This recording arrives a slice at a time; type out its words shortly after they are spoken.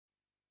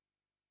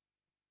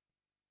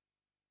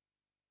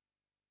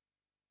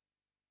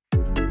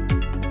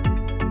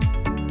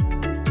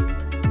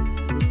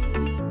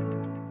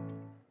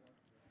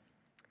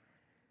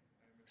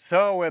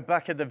So we're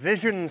back at the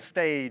vision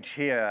stage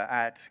here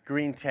at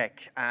Green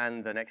Tech,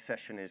 and the next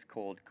session is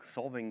called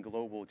Solving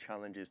Global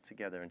Challenges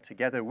Together. And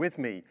together with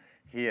me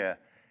here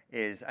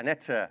is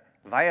Annette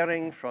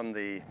Weijering from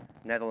the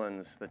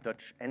Netherlands, the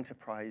Dutch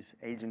Enterprise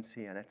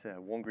Agency. Annette,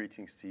 warm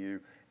greetings to you.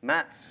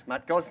 Matt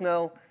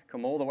Gosnell,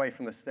 come all the way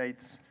from the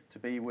States to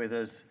be with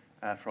us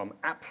from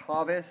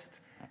AppHarvest.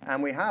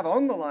 And we have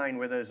on the line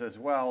with us as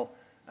well,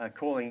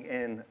 calling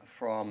in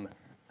from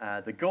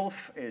the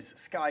Gulf, is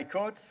Sky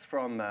Coates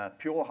from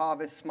Pure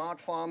Harvest Smart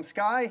Farm.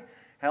 Sky,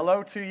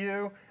 hello to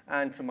you.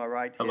 And to my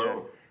right here.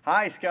 Hello.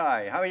 Hi,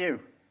 Sky. How are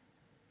you?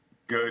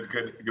 Good.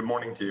 Good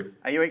morning to you.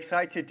 Are you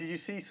excited? Did you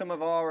see some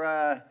of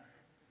our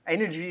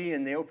energy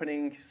in the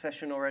opening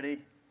session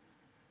already?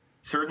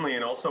 Certainly,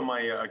 and also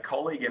my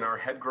colleague and our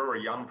head grower,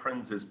 Jan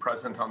Prins, is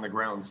present on the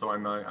ground, so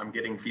I'm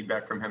getting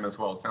feedback from him as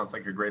well. It sounds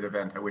like a great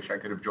event. I wish I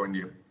could have joined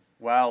you.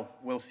 Well,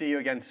 we'll see you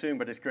again soon,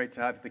 but it's great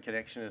to have the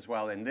connection as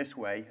well in this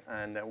way,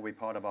 and that will be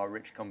part of our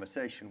rich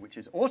conversation, which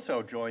is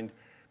also joined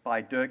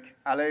by Dirk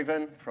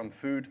Alleven from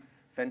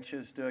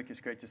FoodVentures. Dirk, it's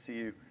great to see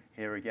you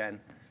here again.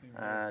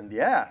 And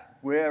yeah,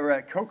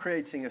 we're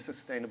co-creating a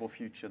sustainable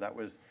future. That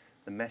was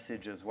the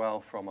message as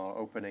well from our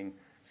opening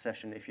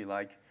session, if you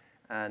like.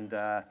 And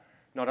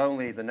not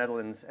only the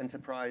Netherlands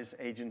Enterprise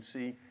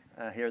Agency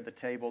here at the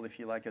table, if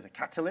you like, as a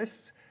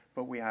catalyst,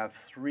 but we have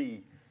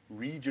 3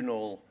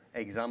 regional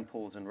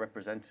examples and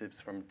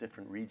representatives from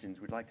different regions.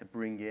 We'd like to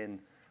bring in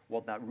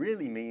what that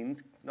really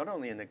means, not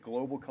only in a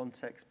global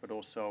context, but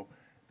also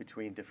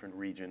between different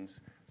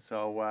regions.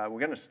 So we're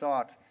going to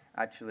start,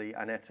 actually,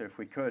 Annette, if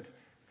we could,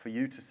 for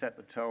you to set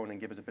the tone and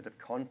give us a bit of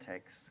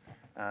context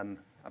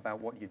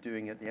about what you're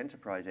doing at the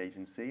Enterprise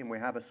Agency. And we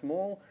have a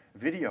small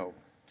video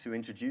to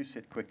introduce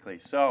it quickly.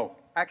 So,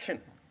 action.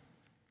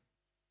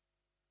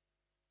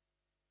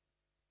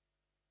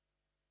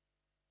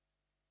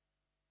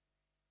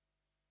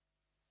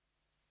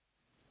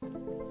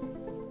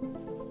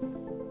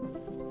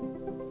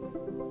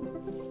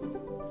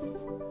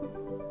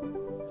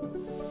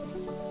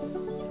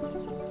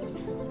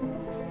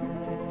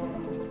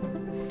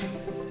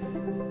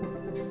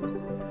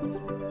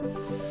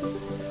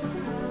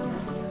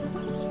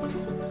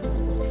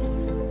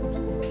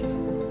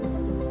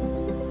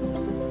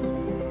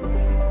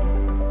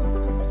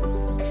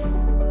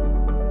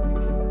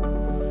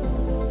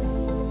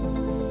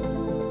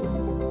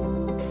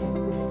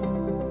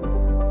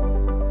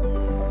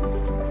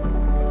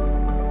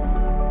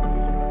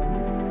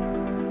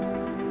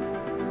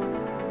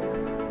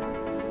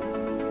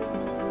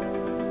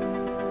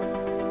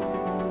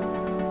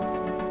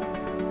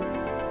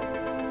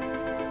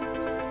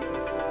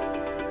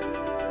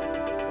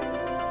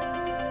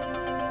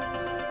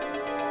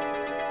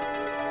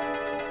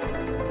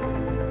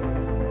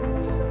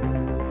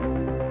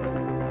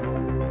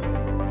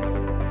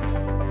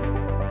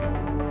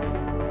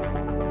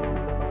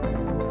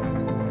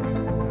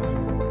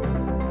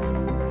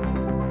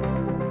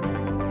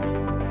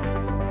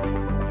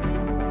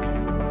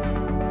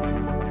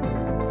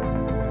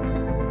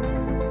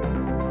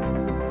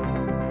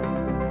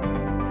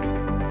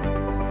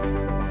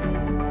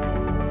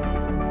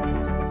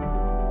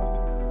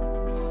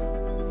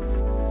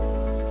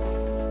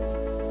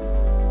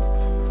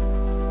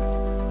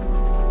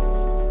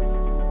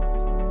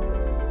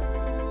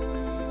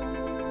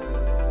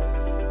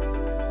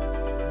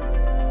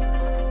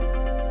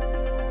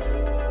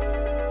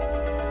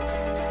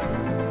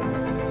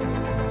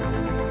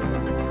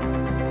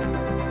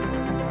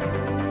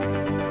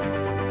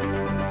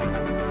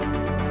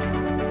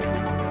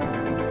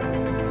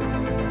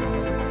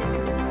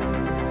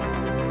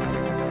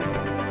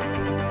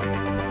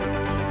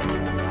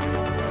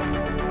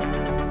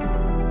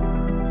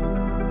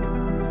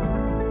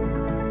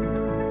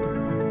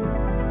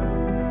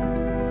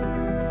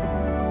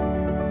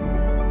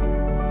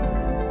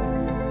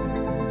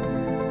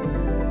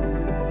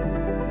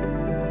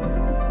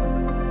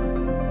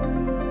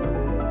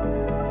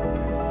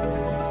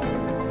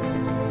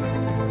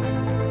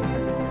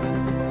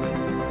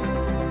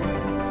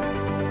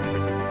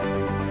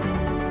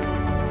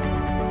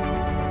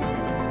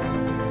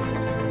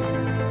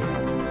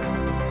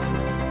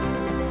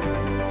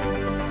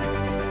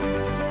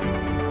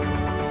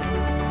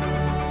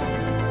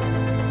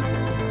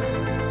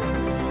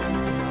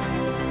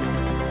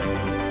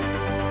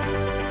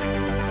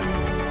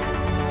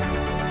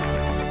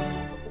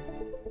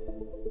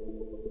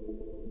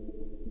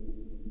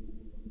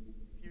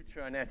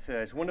 Annette,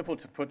 it's wonderful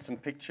to put some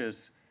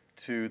pictures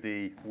to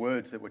the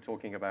words that we're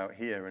talking about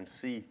here and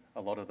see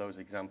a lot of those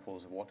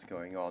examples of what's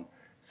going on.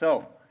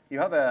 So you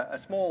have a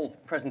small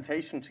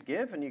presentation to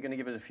give, and you're going to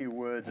give us a few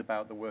words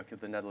about the work of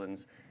the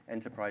Netherlands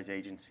Enterprise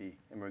Agency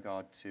in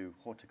regard to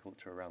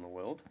horticulture around the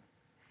world.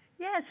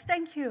 Yes,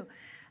 thank you.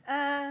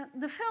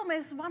 The film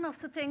is one of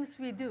the things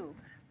we do,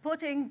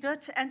 putting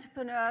Dutch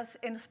entrepreneurs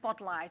in the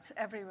spotlight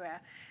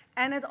everywhere.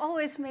 And it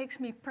always makes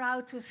me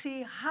proud to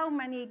see how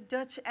many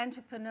Dutch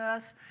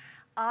entrepreneurs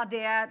are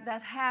there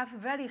that have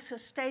very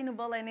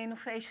sustainable and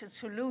innovative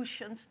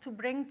solutions to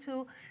bring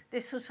to the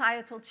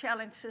societal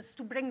challenges,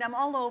 to bring them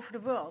all over the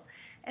world.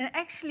 And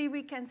actually,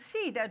 we can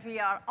see that we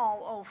are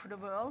all over the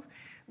world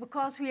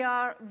because we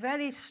are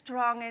very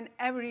strong in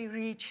every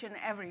region,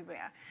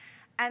 everywhere.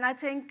 And I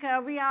think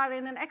we are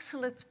in an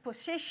excellent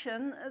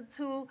position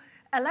to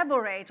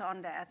elaborate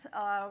on that.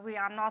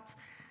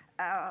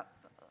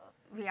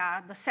 We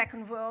are the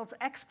second world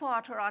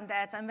exporter on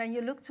that. And when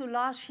you look to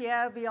last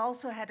year, we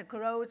also had a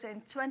growth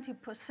in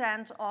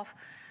 20% of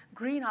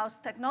greenhouse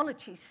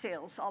technology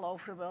sales all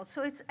over the world.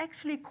 So it's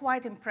actually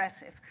quite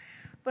impressive.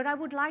 But I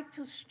would like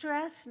to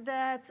stress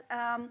that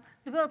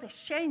the world is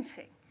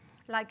changing.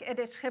 Like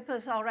Edith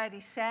Schippers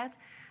already said,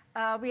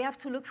 we have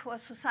to look for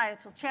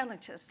societal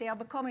challenges. They are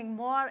becoming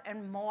more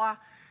and more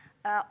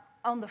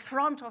on the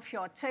front of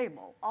your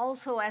table,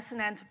 also as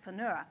an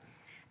entrepreneur.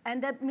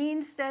 And that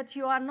means that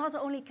you are not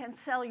only can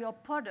sell your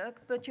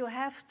product, but you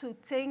have to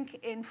think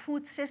in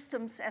food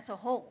systems as a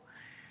whole,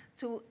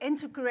 to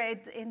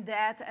integrate in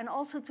that, and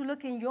also to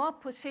look in your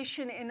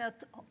position in a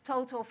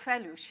total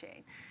value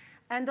chain.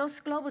 And those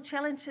global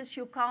challenges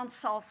you can't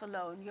solve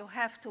alone. You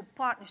have to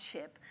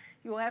partnership.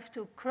 You have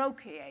to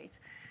co-create.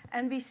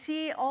 And we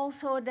see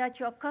also that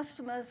your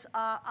customers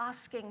are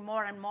asking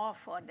more and more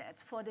for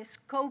that, for this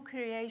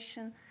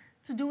co-creation,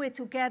 to do it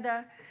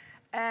together,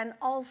 and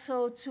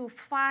also to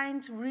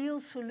find real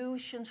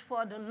solutions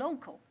for the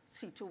local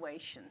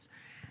situations.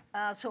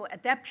 So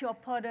adapt your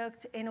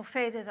product,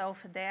 innovate it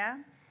over there.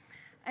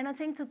 And I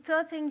think the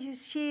third thing you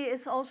see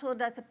is also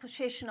that the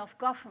position of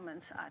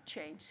governments are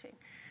changing.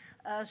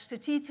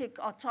 Strategic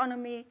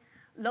autonomy,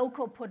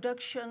 local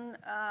production,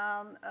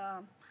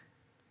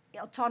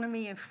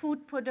 autonomy in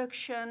food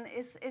production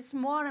is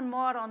more and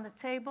more on the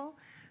table.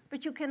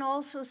 But you can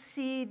also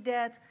see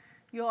that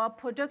your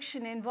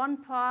production in one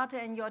part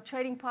and your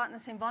trading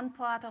partners in one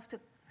part of the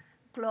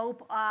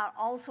globe are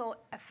also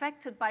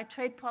affected by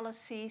trade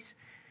policies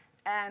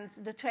and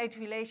the trade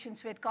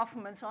relations with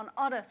governments on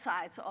other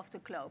sides of the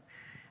globe.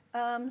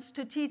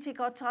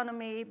 Strategic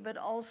autonomy, but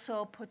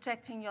also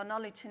protecting your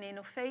knowledge and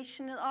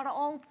innovation are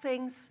all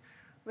things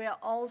where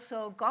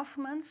also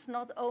governments,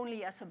 not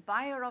only as a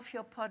buyer of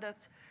your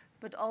product,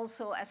 but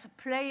also as a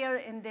player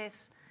in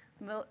this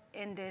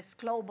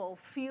global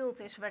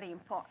field is very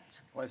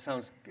important. Well, it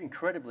sounds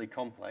incredibly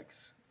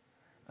complex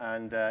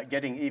and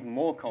getting even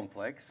more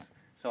complex.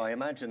 So I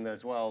imagine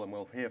as well, and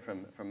we'll hear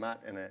from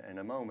Matt in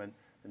a moment,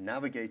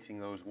 navigating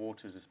those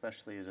waters,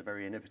 especially as a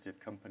very innovative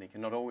company, can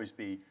not always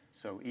be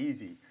so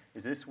easy.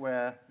 Is this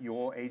where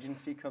your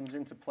agency comes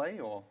into play,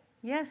 or?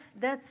 Yes,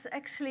 that's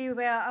actually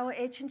where our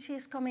agency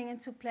is coming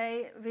into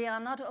play. We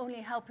are not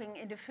only helping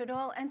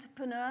individual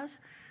entrepreneurs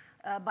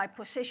by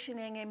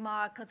positioning in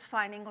markets,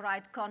 finding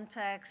right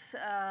contacts,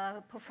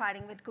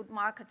 providing with good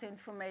market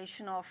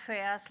information or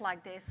fairs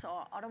like this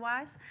or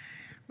otherwise,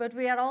 but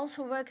we are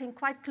also working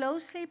quite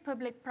closely,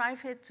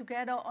 public-private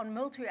together, on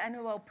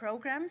multi-annual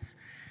programs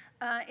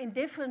in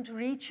different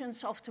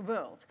regions of the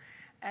world.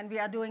 And we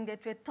are doing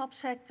that with top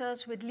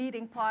sectors, with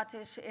leading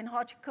parties in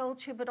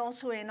horticulture, but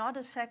also in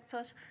other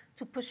sectors,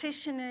 to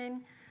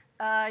positioning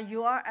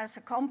you as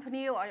a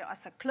company or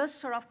as a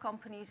cluster of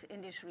companies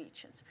in these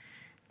regions.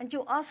 And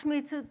you asked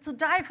me to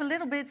dive a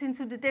little bit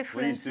into the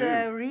different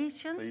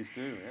regions. Please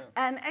do, yeah.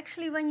 And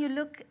actually, when you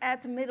look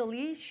at the Middle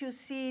East, you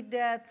see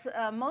that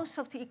most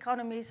of the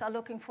economies are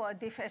looking for a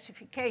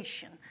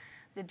diversification.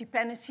 The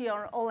dependency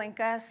on oil and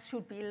gas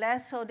should be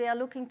less, so they are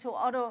looking to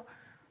other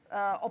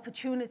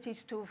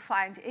opportunities to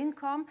find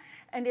income.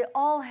 And they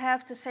all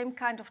have the same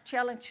kind of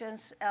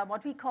challenges,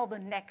 what we call the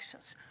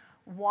nexus: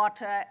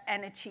 water,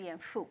 energy,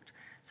 and food.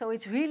 So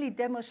it really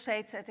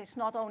demonstrates that it's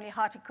not only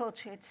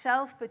horticulture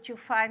itself, but you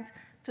find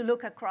to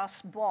look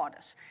across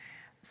borders.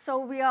 So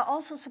we are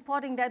also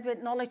supporting that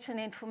with knowledge and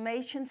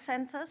information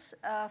centers,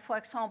 for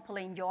example,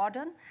 in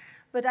Jordan.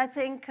 But I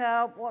think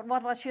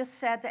what was just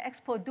said, the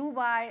Expo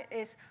Dubai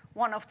is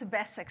one of the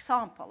best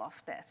examples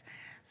of that.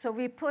 So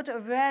we put a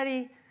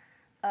very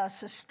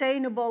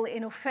sustainable,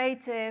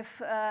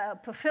 innovative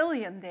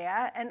pavilion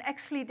there, and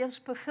actually this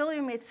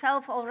pavilion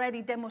itself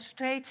already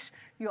demonstrates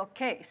your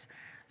case.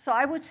 So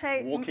I would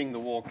say walking the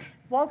walk.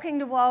 Walking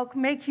the walk,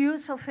 make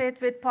use of it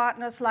with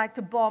partners like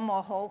the BOM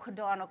or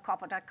Hagedorn or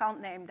Koppert. I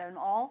can't name them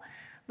all.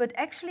 But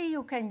actually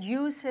you can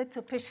use it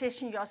to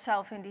position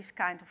yourself in these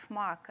kind of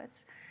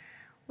markets.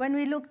 When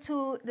we look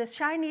to the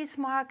Chinese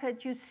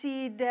market, you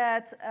see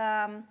that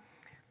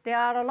there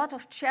are a lot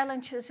of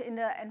challenges in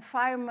the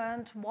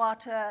environment,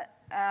 water,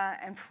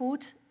 and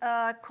food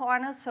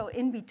corner, so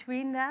in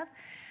between that.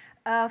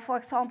 For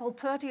example,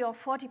 30 or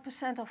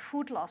 40% of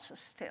food losses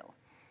still.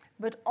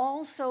 But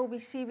also we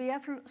see we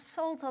have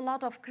sold a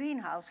lot of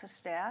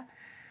greenhouses there,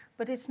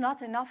 but it's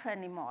not enough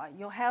anymore.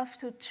 You have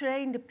to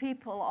train the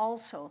people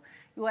also.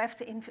 You have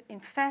to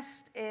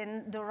invest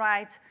in the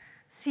right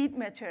seed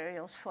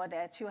materials for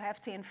that. You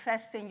have to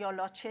invest in your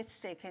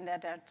logistics, in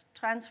that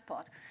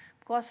transport,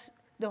 because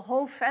the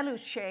whole value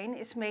chain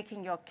is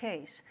making your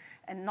case,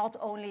 and not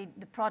only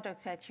the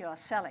product that you are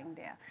selling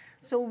there.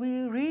 So we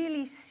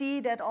really see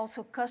that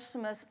also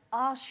customers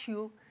ask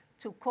you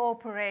to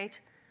cooperate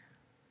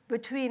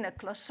between a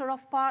cluster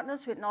of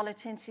partners with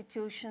knowledge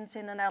institutions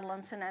in the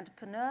Netherlands and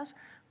entrepreneurs,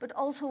 but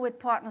also with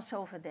partners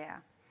over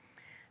there.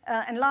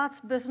 And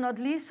last but not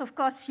least, of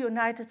course, the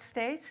United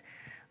States.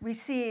 We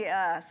see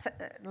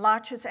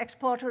largest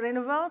exporter in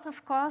the world,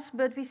 of course,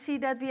 but we see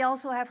that we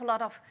also have a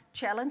lot of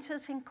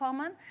challenges in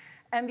common,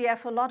 and we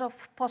have a lot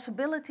of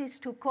possibilities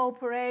to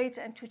cooperate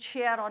and to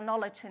share our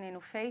knowledge and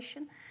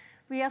innovation.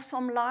 We have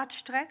some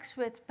large tracks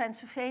with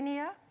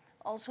Pennsylvania,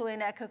 also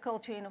in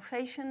agriculture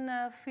innovation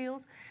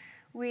field.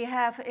 We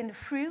have in the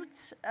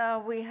fruits,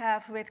 we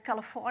have with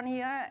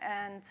California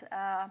and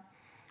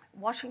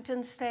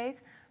Washington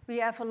State. We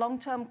have a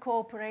long-term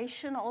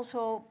cooperation,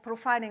 also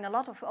providing a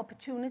lot of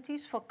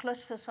opportunities for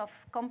clusters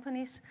of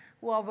companies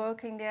who are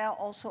working there.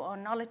 Also, our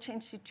knowledge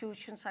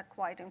institutions are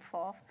quite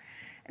involved.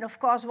 And of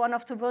course, one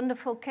of the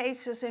wonderful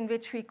cases in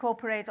which we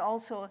cooperate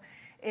also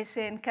is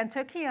in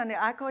Kentucky on the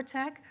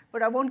agrotech,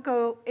 but I won't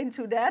go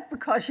into that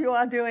because you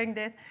are doing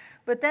that.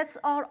 But that's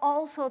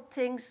also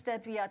things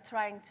that we are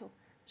trying to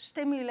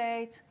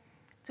stimulate,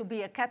 to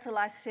be a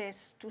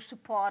catalyst, to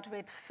support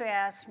with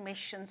fairs,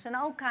 missions, and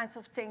all kinds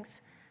of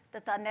things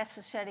that are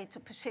necessary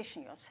to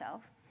position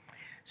yourself.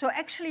 So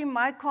actually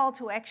my call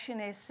to action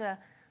is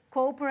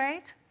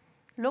cooperate,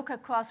 look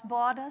across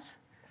borders,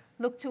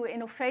 look to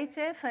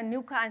innovative and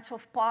new kinds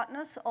of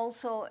partners,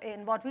 also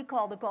in what we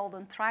call the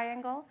Golden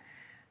Triangle.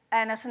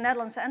 And as a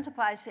Netherlands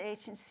Enterprise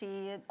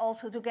Agency,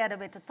 also together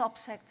with the top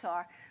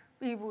sector,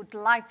 we would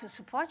like to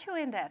support you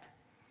in that.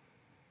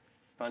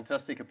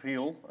 Fantastic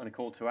appeal and a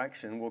call to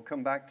action. We'll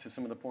come back to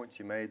some of the points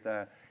you made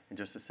there in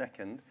just a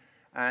second.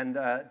 And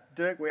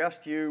Dirk, we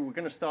asked you, we're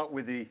going to start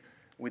with the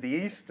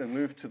east and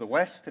move to the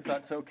west, if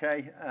that's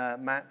okay,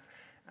 Matt.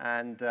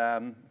 And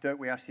Dirk,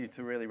 we asked you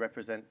to really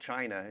represent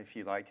China, if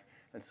you like,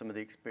 and some of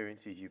the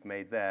experiences you've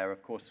made there.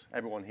 Of course,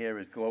 everyone here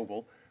is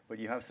global, but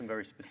you have some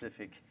very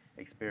specific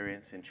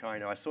experience in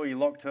China. I saw you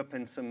locked up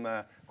in some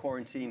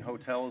quarantine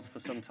hotels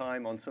for some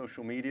time on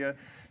social media,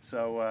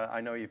 so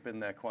I know you've been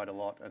there quite a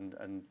lot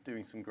and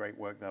doing some great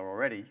work there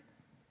already.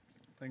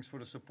 Thanks for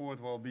the support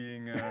while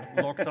being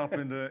locked up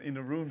in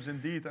the rooms.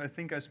 Indeed, I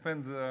think I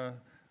spent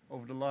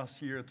over the last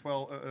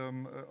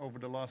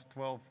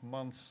 12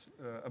 months,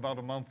 about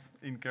a month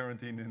in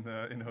quarantine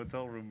in a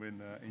hotel room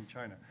in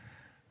China.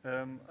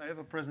 I have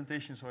a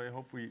presentation, so I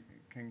hope we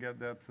can get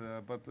that.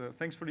 But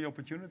thanks for the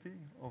opportunity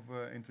of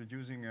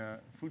introducing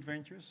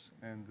FoodVentures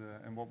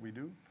and what we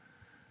do.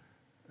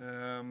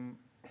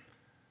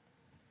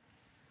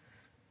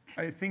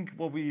 I think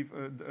what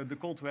the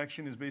call to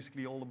action is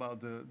basically all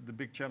about the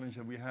big challenge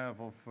that we have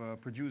of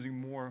producing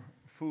more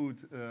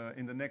food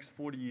in the next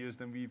 40 years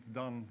than we've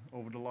done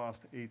over the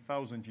last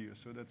 8,000 years.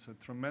 So that's a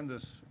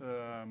tremendous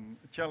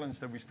challenge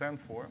that we stand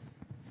for.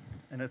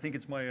 And I think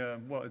it's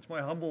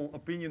my humble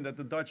opinion that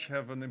the Dutch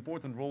have an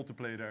important role to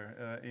play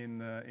there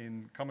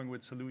in coming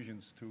with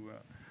solutions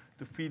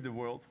to feed the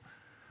world.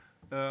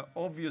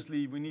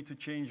 Obviously, we need to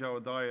change our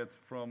diet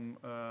from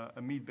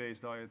a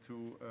meat-based diet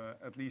to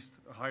at least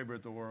a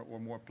hybrid or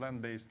more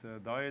plant-based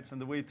diets. And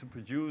the way to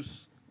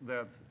produce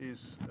that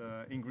is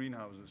in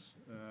greenhouses.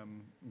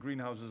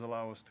 Greenhouses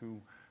allow us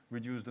to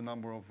reduce the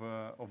number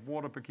of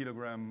water per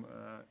kilogram,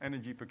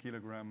 energy per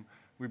kilogram.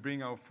 We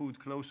bring our food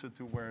closer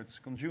to where it's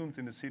consumed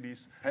in the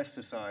cities.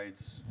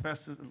 Pesticides.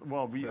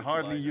 Well, we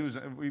hardly use,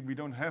 we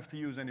don't have to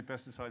use any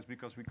pesticides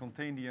because we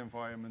contain the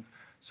environment.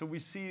 So we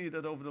see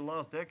that over the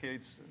last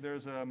decades,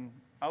 there's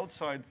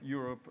outside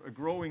Europe a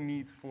growing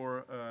need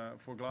for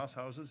glass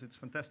houses. It's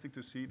fantastic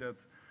to see that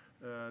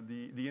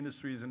the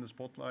industry is in the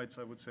spotlights,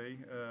 I would say,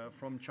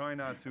 from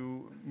China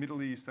to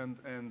Middle East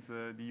and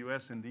the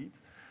US indeed.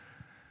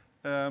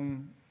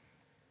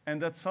 And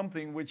that's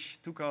something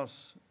which took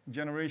us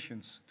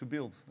generations to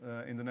build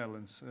in the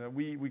Netherlands.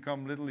 We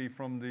come literally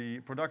from the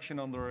production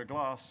under a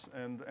glass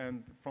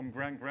and from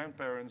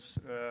grandparents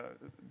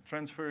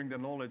transferring the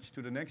knowledge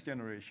to the next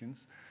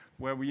generations,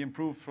 where we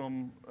improved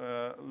from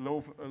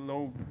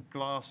low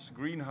glass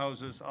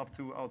greenhouses up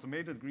to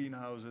automated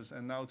greenhouses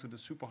and now to the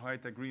super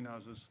high-tech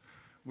greenhouses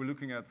we're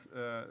looking at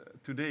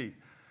today.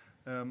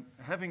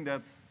 Having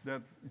that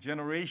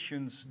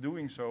generations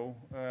doing so,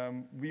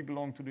 we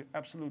belong to the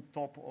absolute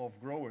top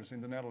of growers in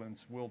the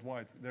Netherlands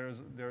worldwide. There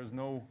is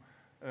no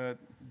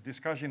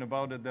discussion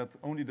about it that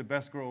only the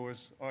best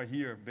growers are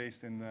here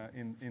based in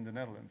the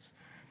Netherlands.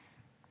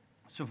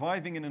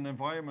 Surviving in an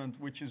environment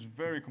which is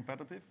very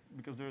competitive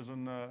because there's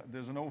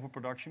an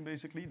overproduction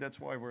basically. That's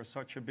why we're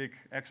such a big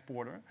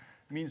exporter.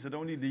 It means that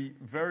only the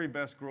very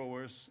best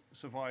growers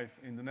survive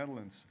in the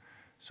Netherlands.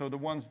 So the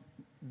ones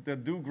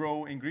that do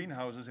grow in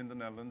greenhouses in the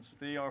Netherlands,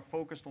 they are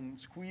focused on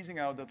squeezing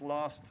out that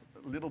last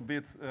little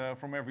bit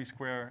from every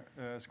square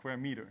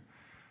meter.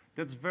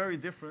 That's very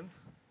different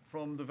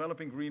from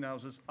developing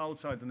greenhouses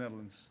outside the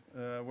Netherlands,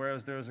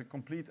 whereas there's a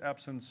complete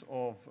absence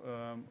of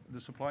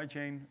the supply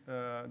chain.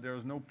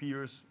 There's no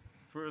peers,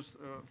 first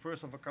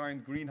of a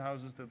kind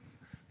greenhouses that,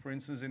 for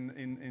instance,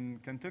 in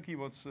Kentucky,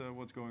 what's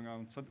going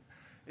on. So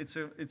it's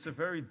a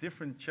very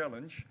different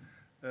challenge.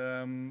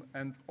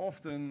 And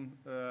often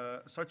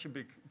such a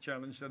big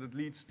challenge that it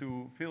leads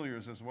to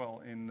failures as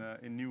well in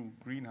new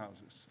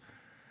greenhouses.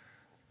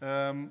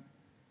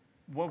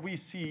 what we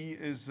see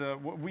is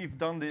we've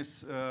done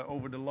this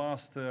over the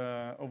last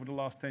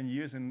 10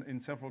 years in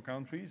several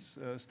countries,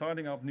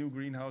 starting up new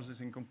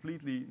greenhouses in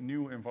completely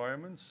new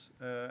environments,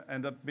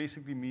 and that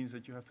basically means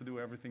that you have to do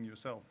everything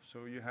yourself.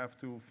 So you have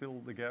to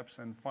fill the gaps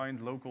and find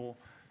local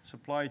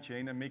supply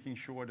chain and making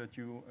sure that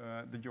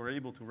you're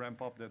able to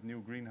ramp up that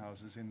new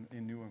greenhouses in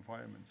new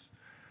environments.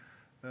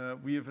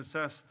 We have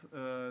assessed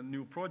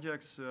new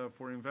projects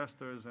for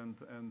investors and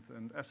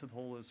asset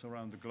holders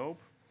around the globe.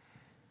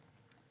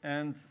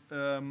 And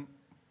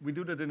we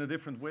do that in a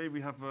different way.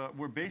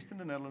 We're based in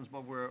the Netherlands,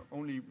 but we're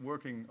only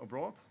working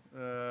abroad.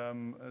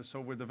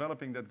 So we're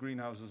developing that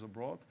greenhouses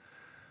abroad.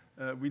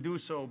 We do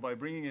so by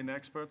bringing in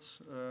experts,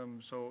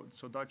 so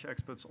Dutch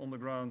experts on the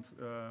ground,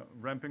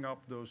 ramping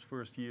up those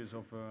first years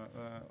of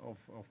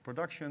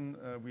production.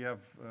 We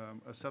have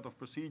a set of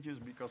procedures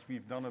because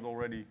we've done it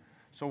already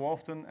so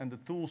often, and the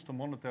tools to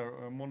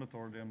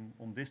monitor them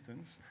on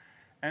distance.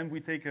 And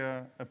we take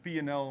a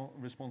P&L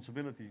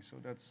responsibility. So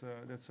that's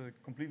a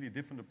completely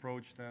different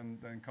approach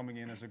than coming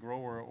in as a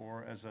grower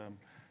or as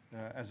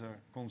a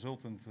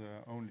consultant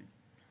only.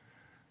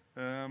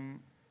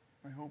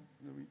 I hope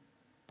that we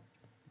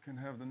can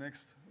have the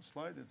next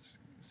slide. It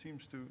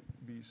seems to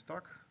be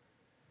stuck.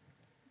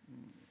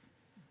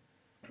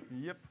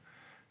 Yep.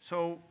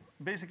 So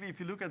basically, if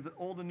you look at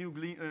all the new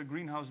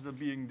greenhouses that are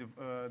being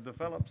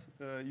developed,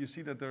 you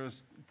see that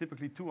there's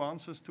typically two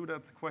answers to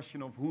that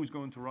question of who's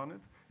going to run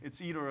it. It's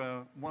either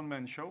a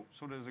one-man show,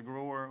 so there's a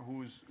grower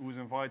who's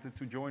invited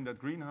to join that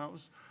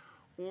greenhouse,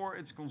 or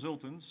it's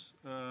consultants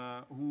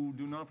who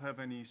do not have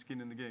any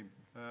skin in the game.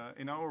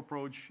 In our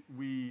approach,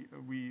 we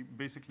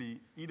basically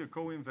either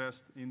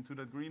co-invest into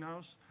that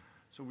greenhouse,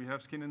 so we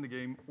have skin in the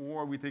game,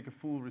 or we take a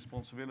full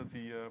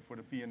responsibility for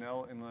the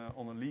P&L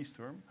on a lease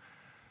term.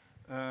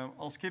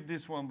 I'll skip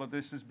this one, but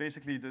this is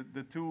basically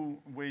the two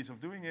ways of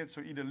doing it.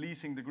 So either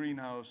leasing the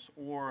greenhouse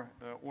or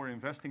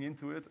investing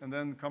into it. And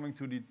then coming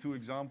to the two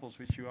examples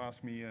which you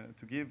asked me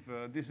to give.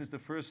 This is the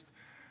first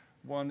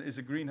one, is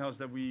a greenhouse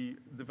that we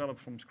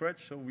developed from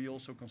scratch. So we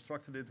also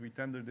constructed it, we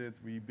tendered it,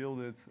 we built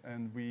it,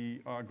 and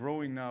we are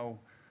growing now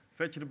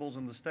vegetables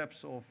on the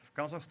steppes of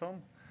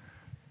Kazakhstan.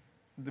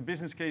 The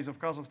business case of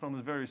Kazakhstan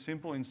is very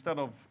simple. Instead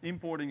of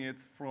importing it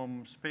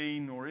from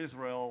Spain or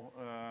Israel,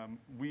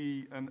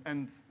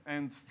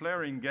 and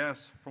flaring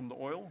gas from the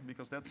oil,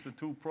 because that's the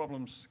two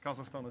problems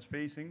Kazakhstan is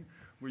facing,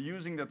 we're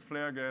using that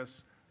flare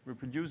gas, we're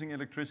producing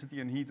electricity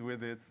and heat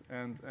with it,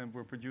 and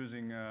we're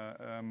producing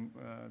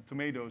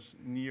tomatoes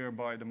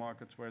nearby the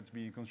markets where it's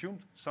being consumed,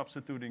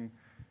 substituting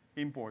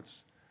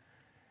imports.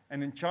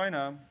 And in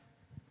China,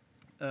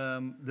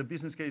 the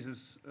business case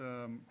is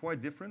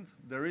quite different.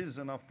 There is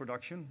enough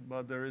production,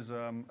 but there is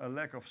a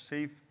lack of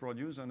safe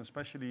produce, and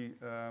especially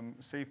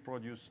safe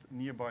produce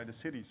nearby the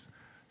cities.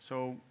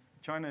 So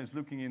China is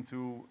looking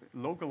into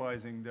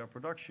localizing their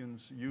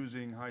productions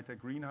using high-tech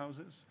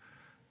greenhouses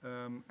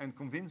and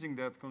convincing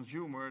that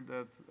consumer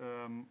that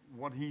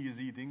what he is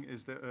eating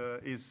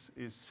is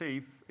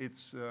safe,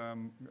 it's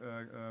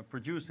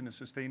produced in a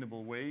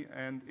sustainable way,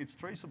 and it's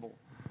traceable.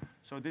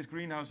 So this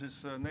greenhouse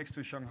is next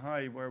to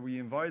Shanghai, where we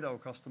invite our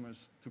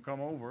customers to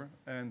come over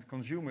and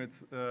consume it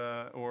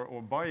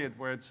or buy it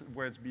where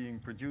it's being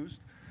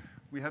produced.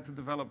 We had to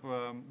develop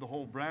the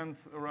whole brand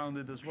around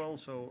it as well.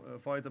 So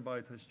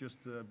Vitabyte has just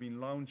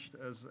been launched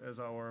as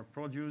our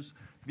produce,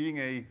 being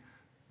a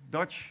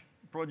Dutch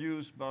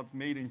produce but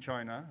made in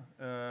China,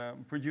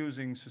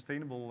 producing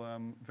sustainable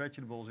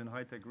vegetables in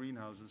high-tech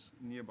greenhouses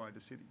nearby the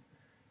city.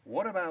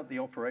 What about the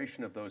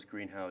operation of those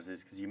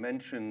greenhouses? Because you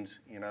mentioned,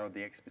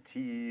 the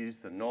expertise,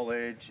 the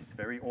knowledge. It's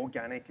very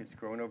organic. It's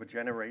grown over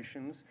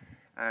generations,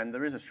 and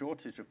there is a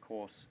shortage, of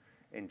course,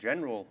 in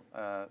general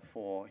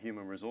for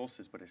human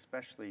resources, but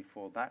especially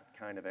for that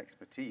kind of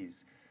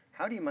expertise.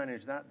 How do you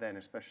manage that then,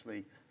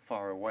 especially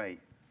far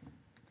away?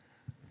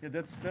 Yeah,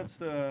 that's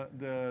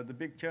the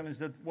big challenge.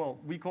 That, well,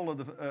 we call it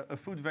a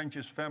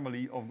FoodVentures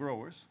family of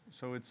growers.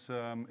 So it's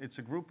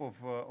a group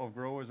of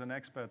growers and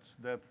expats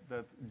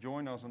that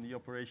join us on the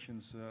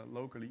operations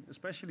locally.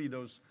 Especially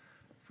those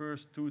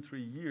first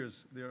 2-3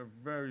 years, they are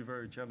very,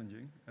 very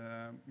challenging.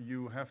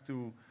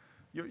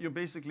 You're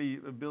basically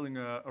building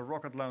a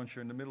rocket launcher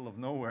in the middle of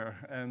nowhere,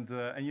 and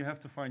you have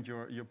to find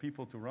your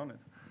people to run it.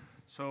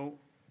 So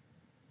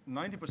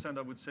 90%,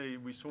 I would say,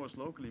 we source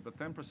locally, but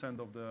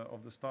 10%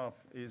 of the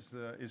staff is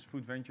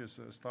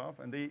FoodVentures staff,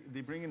 and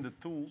they bring in the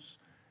tools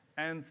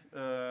and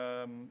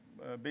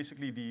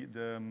basically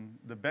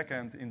the back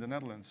end in the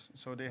Netherlands.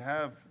 So they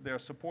have their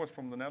support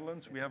from the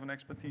Netherlands. We have an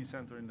expertise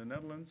center in the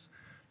Netherlands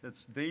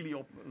that's daily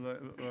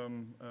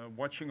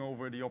watching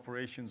over the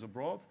operations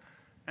abroad,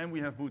 and we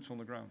have boots on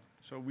the ground.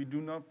 So we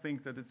do not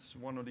think that it's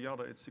one or the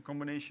other. It's a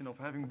combination of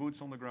having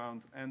boots on the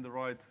ground and the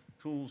right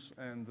tools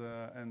and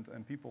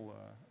people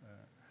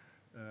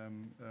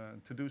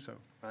to do so.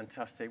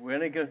 Fantastic. We're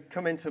going to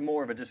come into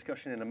more of a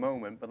discussion in a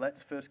moment, but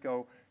let's first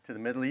go to the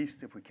Middle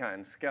East if we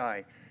can.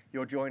 Sky,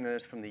 you're joining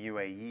us from the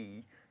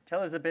UAE.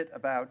 Tell us a bit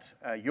about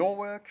your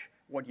work,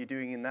 what you're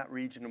doing in that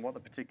region, and what the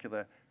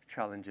particular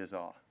challenges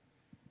are.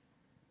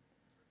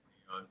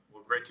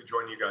 Well, Great to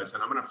join you guys.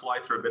 And I'm going to fly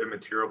through a bit of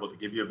material to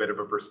give you a bit of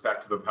a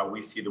perspective of how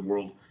we see the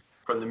world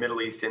from the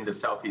Middle East into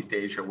Southeast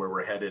Asia, where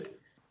we're headed.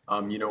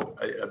 You know,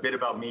 a bit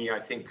about me. I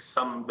think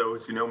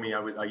those who know me,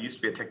 I used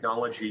to be a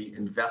technology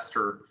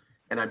investor,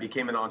 and I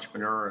became an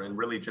entrepreneur, and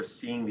really just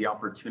seeing the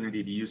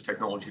opportunity to use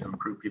technology to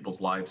improve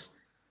people's lives.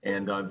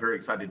 And I'm very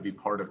excited to be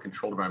part of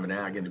Controlled Environment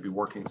Ag and to be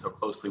working so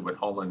closely with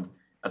Holland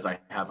as I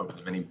have over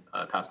the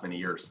past many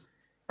years.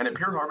 And at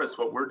Pure Harvest,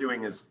 what we're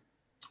doing is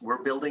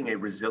we're building a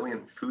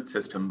resilient food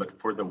system, but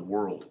for the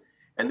world.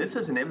 And this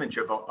is an image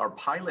of our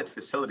pilot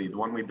facility, the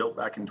one we built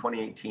back in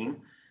 2018,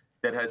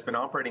 that has been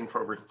operating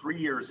for over 3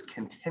 years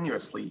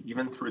continuously,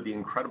 even through the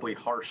incredibly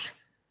harsh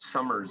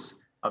summers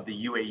of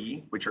the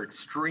UAE, which are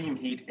extreme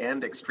heat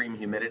and extreme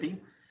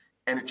humidity.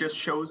 And it just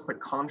shows the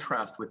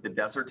contrast with the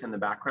desert in the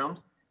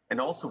background,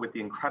 and also with the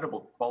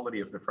incredible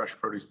quality of the fresh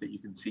produce that you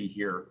can see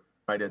here,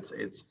 right? It's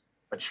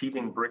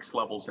achieving bricks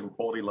levels and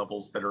quality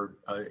levels that are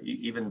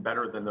even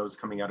better than those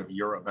coming out of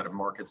Europe, out of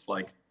markets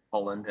like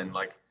Holland and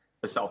like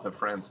the south of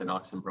France and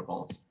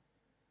Aix-en-Provence.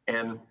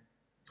 And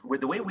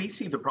with the way we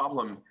see the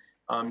problem,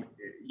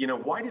 you know,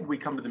 why did we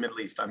come to the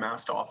Middle East? I'm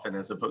asked often,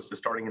 as opposed to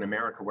starting in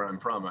America, where I'm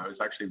from. I was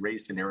actually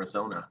raised in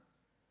Arizona.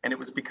 And it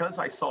was because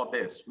I saw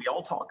this. We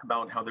all talk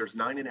about how there's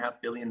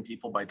 9.5 billion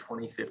people by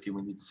 2050.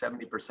 We need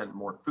 70%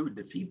 more food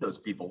to feed those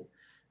people.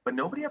 But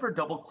nobody ever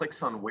double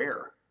clicks on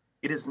where.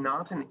 It is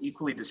not an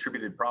equally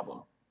distributed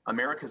problem.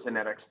 America's a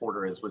net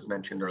exporter, as was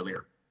mentioned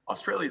earlier.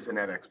 Australia's a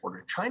net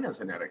exporter. China's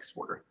a net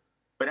exporter.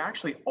 But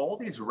actually, all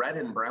these red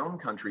and brown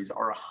countries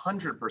are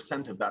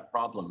 100% of that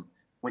problem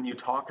when you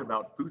talk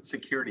about food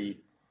security.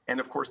 And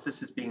of course,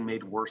 this is being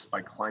made worse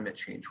by climate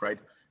change, right?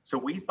 So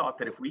we thought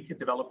that if we could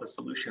develop a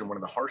solution in one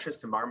of the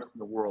harshest environments in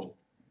the world,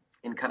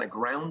 in kind of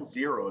ground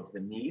zero of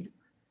the need,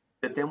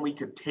 that then we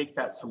could take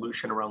that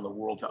solution around the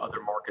world to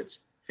other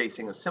markets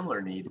facing a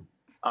similar need.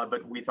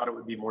 But we thought it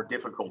would be more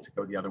difficult to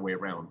go the other way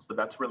around. So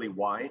that's really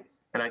why.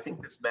 And I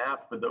think this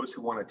map, for those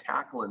who want to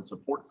tackle and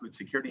support food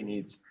security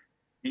needs,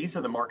 these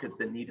are the markets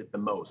that need it the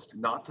most.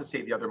 Not to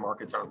say the other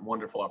markets aren't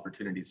wonderful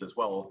opportunities as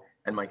well,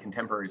 and my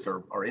contemporaries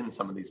are in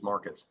some of these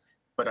markets.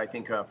 But I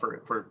think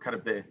for kind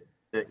of the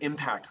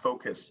impact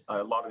focus,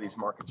 a lot of these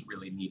markets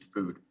really need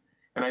food.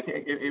 And I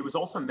think it was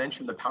also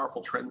mentioned the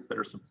powerful trends that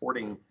are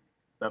supporting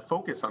the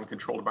focus on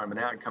controlled environment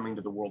ag coming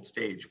to the world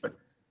stage. But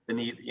the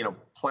need, you know,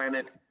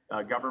 planet,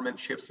 government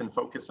shifts in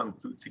focus on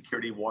food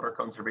security, water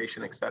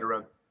conservation, et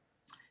cetera,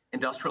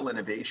 industrial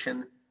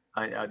innovation,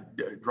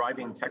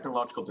 driving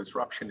technological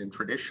disruption in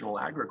traditional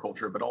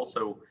agriculture, but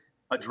also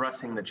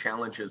addressing the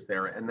challenges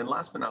there. And then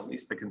last but not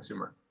least, the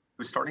consumer,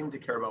 who's starting to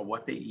care about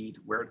what they eat,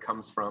 where it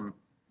comes from,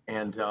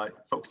 and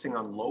focusing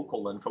on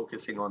local and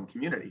focusing on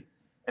community.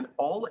 And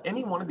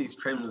any one of these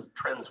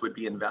trends would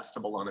be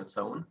investable on its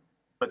own,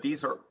 but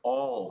these are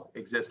all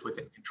exist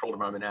within controlled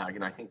environment ag.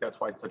 And I think that's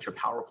why it's such a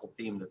powerful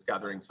theme that's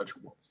gathering such a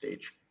world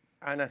stage.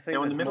 And I think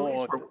now, there's in the Middle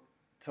more, East,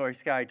 sorry,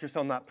 Sky, just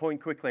on that point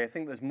quickly, I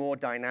think there's more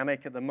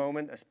dynamic at the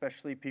moment,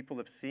 especially people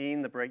have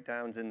seen the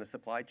breakdowns in the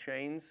supply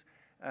chains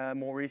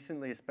more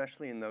recently,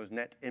 especially in those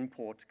net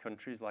import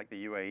countries like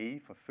the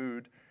UAE for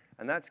food.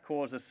 And that's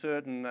caused a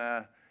certain,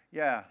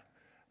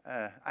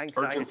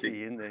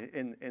 anxiety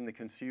in the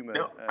consumer.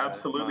 No,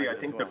 absolutely. I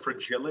think well. the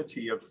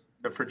fragility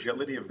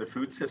of the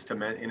food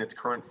system in its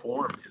current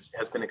form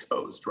has been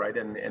exposed, right?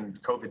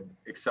 And COVID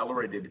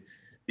accelerated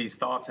these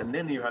thoughts. And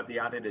then you have the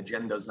added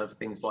agendas of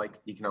things like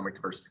economic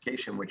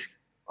diversification, which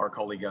our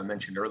colleague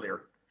mentioned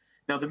earlier.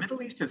 Now, the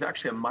Middle East is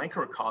actually a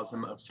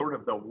microcosm of sort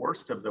of the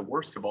worst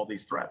of all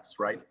these threats,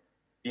 right?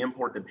 The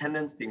import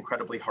dependence, the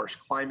incredibly harsh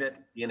climate,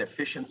 the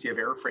inefficiency of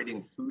air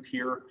freighting food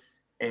here,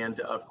 and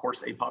of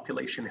course, a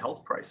population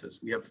health crisis.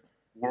 We have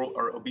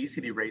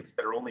obesity rates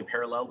that are only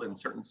paralleled in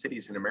certain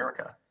cities in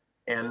America.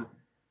 And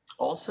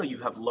also you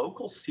have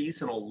local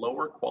seasonal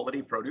lower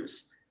quality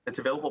produce that's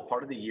available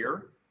part of the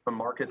year from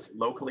markets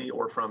locally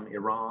or from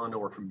Iran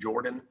or from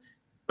Jordan.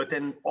 But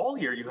then all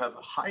year you have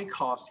high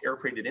cost air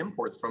freighted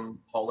imports from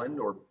Holland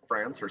or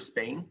France or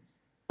Spain,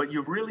 but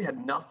you've really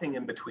had nothing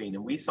in between.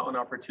 And we saw an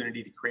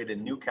opportunity to create a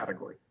new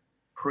category,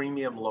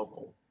 premium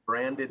local,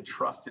 branded,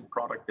 trusted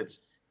product that's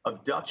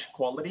of Dutch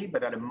quality,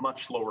 but at a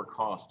much lower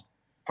cost,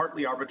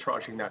 partly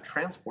arbitraging that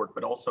transport,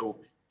 but also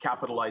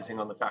capitalizing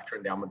on the factor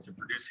endowments of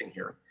producing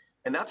here.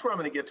 And that's where I'm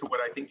going to get to what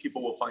I think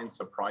people will find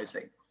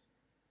surprising.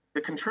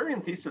 The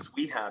contrarian thesis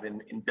we had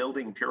in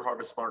building Pure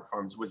Harvest Smart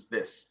Farms was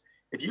this.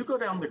 If you go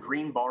down the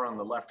green bar on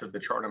the left of the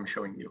chart I'm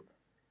showing you,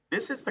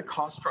 this is the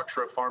cost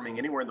structure of farming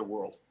anywhere in the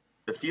world.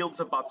 The fields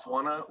of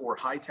Botswana or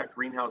high-tech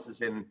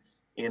greenhouses in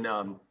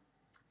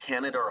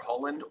Canada or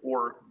Holland,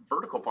 or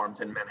vertical farms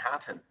in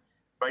Manhattan,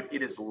 right?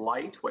 It is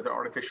light, whether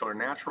artificial or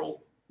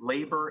natural,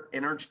 labor,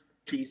 energy,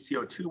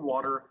 CO2,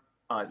 water,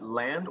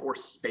 land or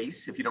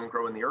space if you don't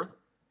grow in the earth,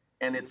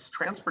 and it's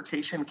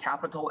transportation,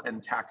 capital,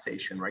 and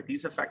taxation, right?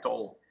 These affect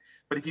all.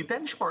 But if you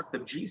benchmark the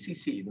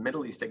GCC, the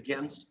Middle East,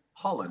 against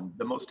Holland,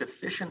 the most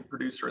efficient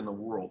producer in the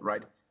world,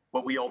 right?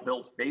 What we all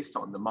built based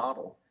on the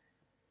model,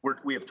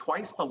 we have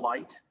twice the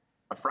light,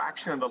 a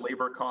fraction of the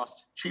labor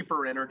cost,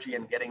 cheaper energy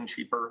and getting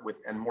cheaper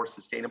and more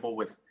sustainable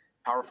with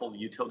powerful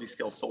utility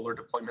scale solar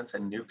deployments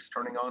and nukes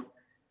turning on.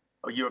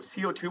 You have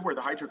CO2, we're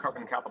the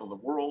hydrocarbon capital of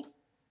the world.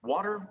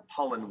 Water,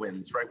 Holland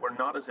wins, right? We're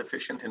not as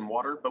efficient in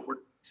water, but we're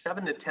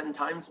 7 to 10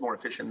 times more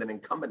efficient than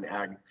incumbent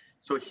ag.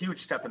 So a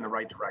huge step in the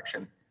right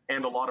direction.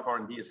 And a lot of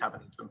R&D is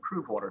happening to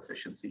improve water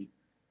efficiency,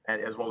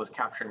 as well as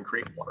capture and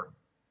create water.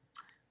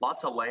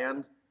 Lots of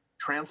land.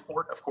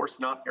 Transport, of course,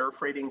 not air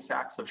freighting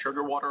sacks of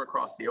sugar water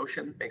across the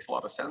ocean, makes a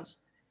lot of sense.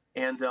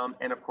 And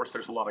of course,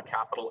 there's a lot of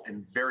capital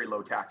and very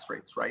low tax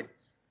rates, right?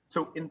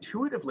 So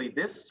intuitively,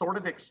 this sort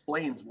of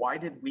explains why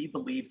did we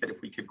believe that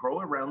if we could grow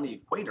around the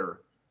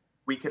equator,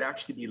 we could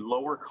actually be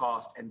lower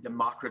cost and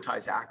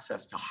democratize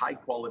access to high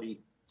quality,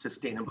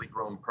 sustainably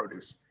grown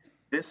produce.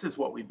 This is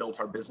what we built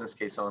our business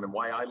case on, and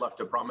why I left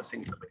a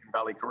promising Silicon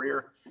Valley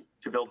career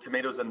to build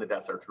tomatoes in the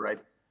desert, right?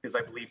 Because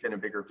I believed in a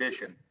bigger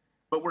vision.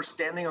 But we're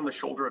standing on the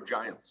shoulder of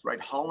giants,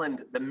 right?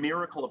 Holland, the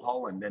miracle of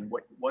Holland and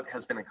what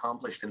has been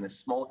accomplished in this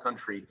small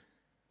country,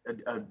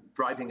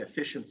 driving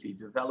efficiency,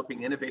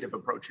 developing innovative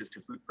approaches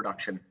to food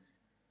production.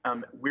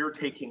 We're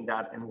taking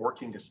that and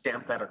working to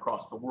stamp that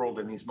across the world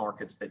in these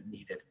markets that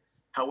need it.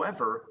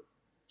 However,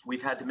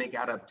 we've had to make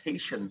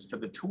adaptations to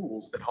the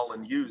tools that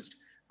Holland used,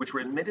 which were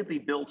admittedly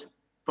built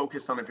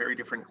focused on a very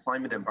different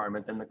climate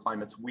environment than the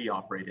climates we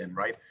operate in,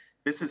 right?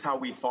 This is how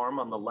we farm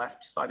on the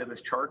left side of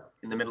this chart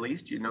in the Middle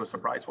East. No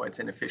surprise why it's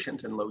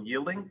inefficient and low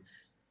yielding.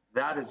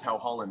 That is how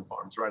Holland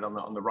farms, right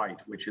on the right,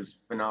 which is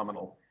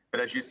phenomenal. But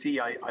as you see,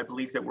 I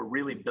believe that we're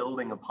really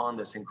building upon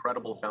this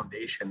incredible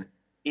foundation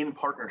in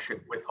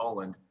partnership with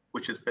Holland,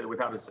 which has been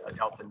without a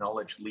doubt the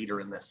knowledge leader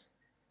in this.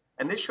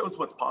 And this shows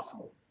what's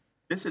possible.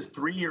 This is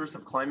 3 years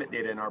of climate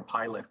data in our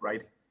pilot,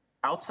 right?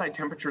 Outside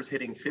temperatures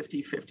hitting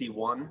 50,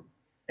 51,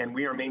 and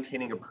we are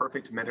maintaining a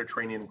perfect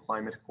Mediterranean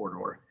climate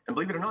corridor. And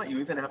believe it or not, you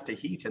even have to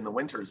heat in the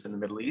winters in the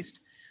Middle East.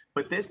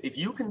 But this, if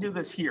you can do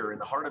this here in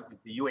the heart of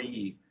the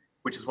UAE,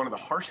 which is one of the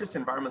harshest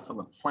environments on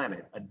the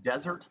planet, a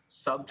desert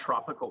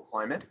subtropical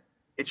climate,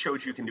 it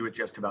shows you can do it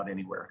just about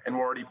anywhere. And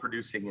we're already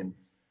producing in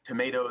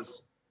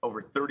tomatoes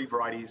over 30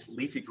 varieties,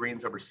 leafy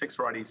greens over 6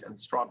 varieties, and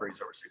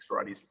strawberries over 6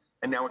 varieties,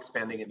 and now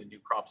expanding into new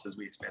crops as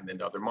we expand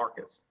into other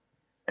markets.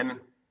 And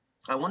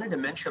I wanted to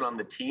mention on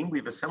the team,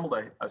 we've assembled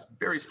a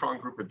very strong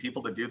group of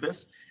people to do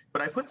this,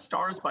 but I put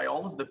stars by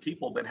all of the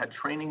people that had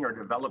training or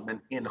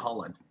development in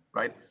Holland,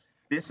 right?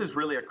 This is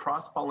really a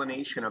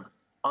cross-pollination of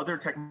other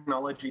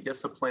technology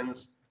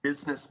disciplines,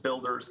 business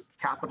builders,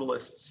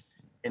 capitalists,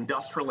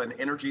 industrial and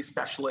energy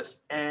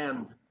specialists,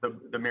 and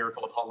the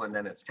miracle of Holland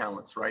and its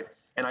talents, right?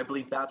 And I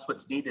believe that's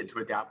what's needed to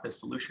adapt this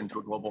solution to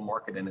a global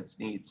market and its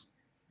needs.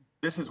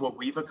 This is what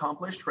we've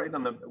accomplished, right?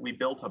 We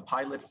built a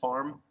pilot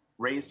farm,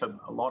 raised a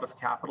lot of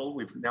capital.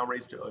 We've now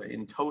raised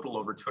in total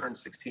over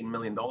 $216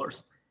 million,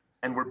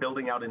 and we're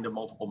building out into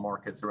multiple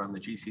markets around the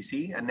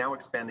GCC and now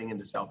expanding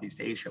into Southeast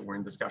Asia. We're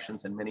in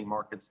discussions in many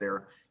markets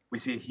there. We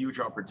see a huge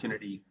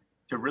opportunity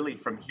to really,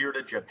 from here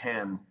to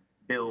Japan,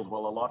 build,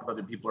 while a lot of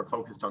other people are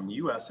focused on the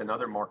US and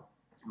other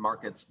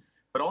markets.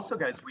 But also,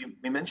 guys,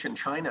 we mentioned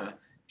China.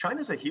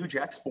 China's a huge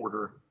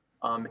exporter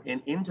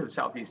into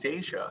Southeast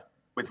Asia,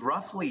 with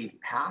roughly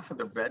half of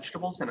the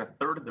vegetables and a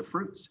third of the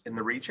fruits in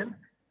the region.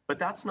 But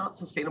that's not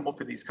sustainable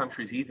for these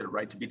countries either,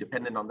 right? To be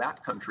dependent on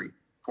that country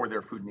for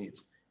their food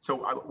needs.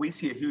 So we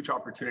see a huge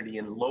opportunity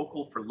in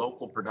local for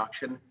local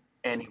production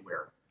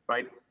anywhere,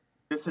 right?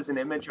 This is an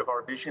image of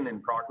our vision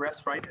in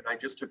progress, right? And I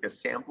just took a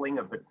sampling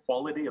of the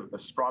quality of the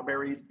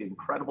strawberries, the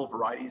incredible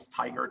varieties,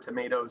 tiger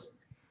tomatoes,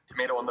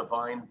 tomato on the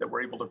vine that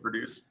we're able to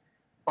produce.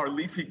 Our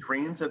leafy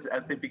greens as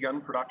they've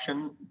begun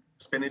production,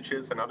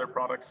 spinaches and other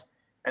products.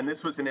 And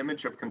this was an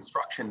image of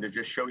construction to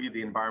just show you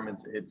the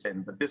environments it's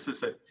in. But this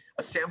is a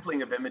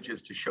sampling of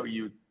images to show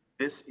you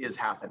this is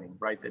happening,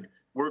 right? That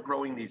we're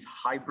growing these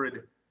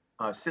hybrid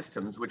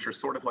systems, which are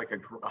sort of like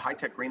a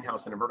high-tech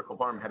greenhouse and a vertical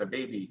farm had a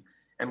baby,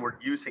 and we're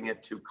using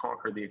it to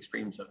conquer the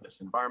extremes of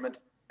this environment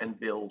and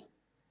build.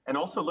 And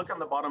also look on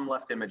the bottom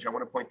left image, I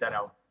want to point that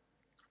out.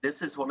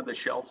 This is one of the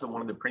shelves of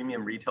one of the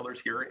premium retailers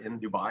here in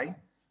Dubai.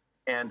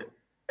 And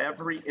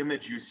every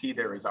image you see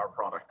there is our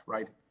product,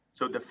 right?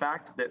 So the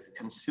fact that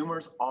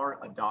consumers are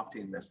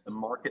adopting this, the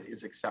market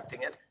is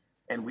accepting it,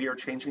 and we are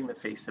changing the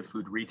face of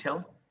food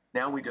retail.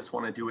 Now we just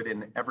want to do it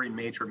in every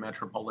major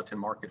metropolitan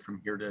market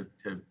from here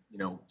to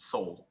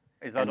Seoul.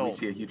 Is that all? We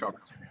see a huge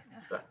opportunity.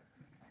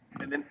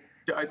 And then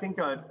I think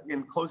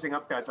in closing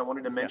up, guys, I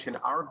wanted to mention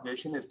our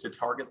vision is to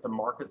target the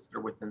markets that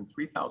are within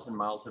 3,000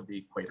 miles of the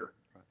equator.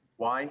 Right.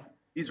 Why?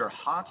 These are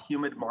hot,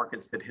 humid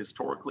markets that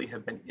historically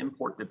have been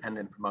import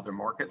dependent from other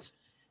markets.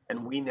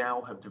 And we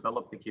now have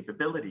developed the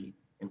capability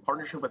in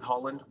partnership with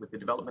Holland, with the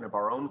development of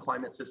our own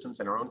climate systems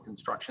and our own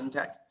construction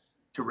tech,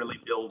 to really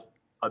build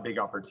a big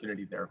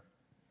opportunity there.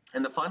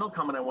 And the final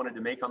comment I wanted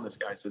to make on this,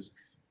 guys, is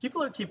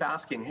people keep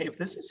asking, hey, if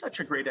this is such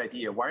a great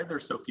idea, why are there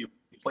so few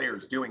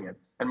players doing it?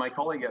 And my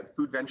colleague at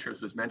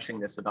FoodVentures was mentioning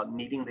this about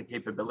needing the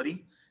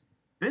capability.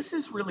 This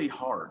is really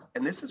hard.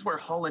 And this is where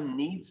Holland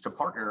needs to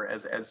partner,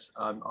 as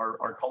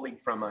our colleague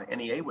from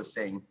NEA was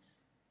saying.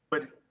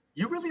 But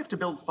you really have to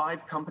build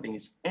 5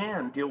 companies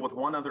and deal with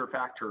one other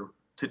factor,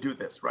 to do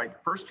this, right?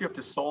 First, you have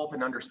to solve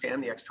and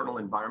understand the external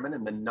environment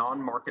and the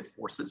non-market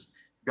forces,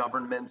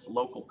 governments,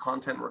 local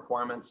content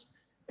requirements,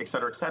 et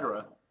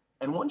cetera,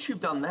 and once you've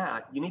done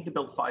that, you need to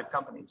build 5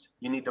 companies.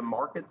 You need to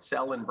market,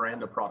 sell, and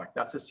brand a product.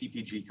 That's a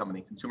CPG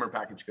company, consumer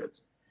packaged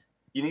goods.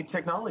 You need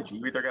technology.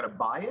 You either got to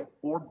buy it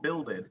or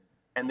build it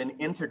and then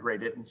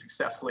integrate it and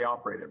successfully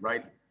operate it,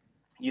 right?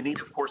 You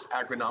need, of course,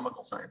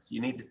 agronomical science.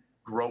 You need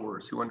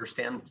growers who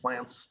understand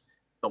plants,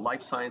 the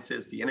life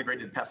sciences, the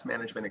integrated pest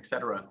management, et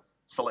cetera,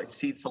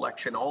 seed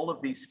selection, all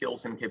of these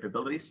skills and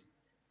capabilities.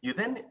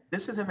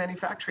 This is a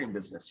manufacturing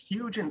business,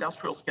 huge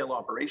industrial scale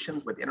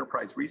operations with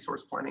enterprise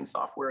resource planning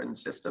software and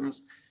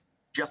systems,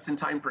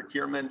 just-in-time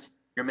procurement,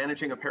 you're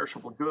managing a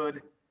perishable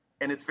good,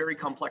 and it's very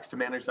complex to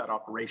manage that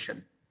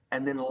operation.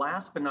 And then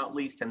last but not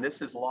least, and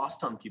this is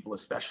lost on people,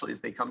 especially as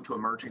they come to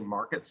emerging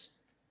markets,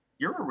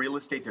 you're a real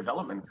estate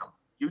development company.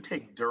 You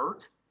take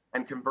dirt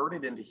and convert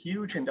it into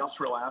huge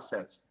industrial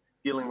assets,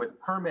 dealing with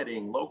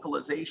permitting,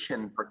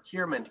 localization,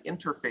 procurement,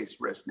 interface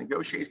risk,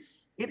 negotiation.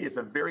 It is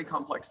a very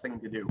complex thing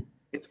to do.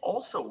 It's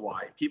also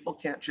why people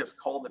can't just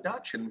call the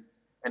Dutch and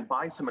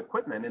buy some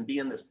equipment and be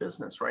in this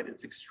business, right?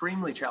 It's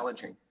extremely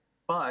challenging.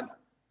 But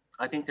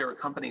I think there are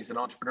companies and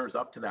entrepreneurs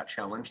up to that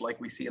challenge,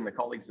 like we see in the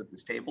colleagues at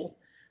this table,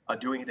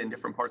 doing it in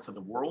different parts of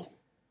the world,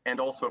 and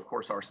also, of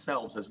course,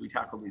 ourselves as we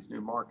tackle these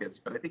new markets.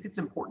 But I think it's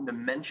important to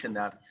mention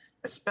that,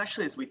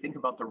 especially as we think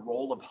about the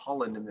role of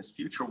Holland in this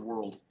future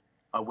world,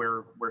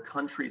 where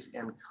countries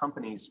and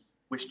companies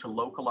wish to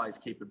localize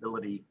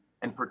capability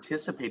and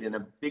participate in a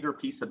bigger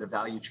piece of the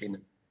value chain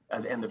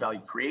and the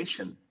value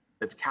creation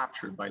that's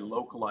captured by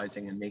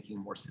localizing and making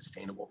more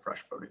sustainable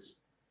fresh produce.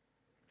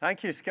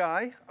 Thank you,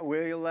 Sky.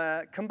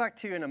 We'll come back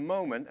to you in a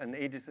moment, and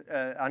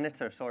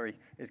Anita,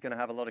 is going to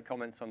have a lot of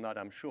comments on that,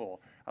 I'm sure.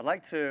 I'd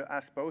like to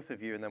ask both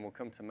of you, and then we'll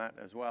come to Matt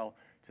as well,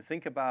 to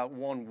think about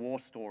one war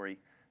story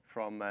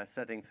from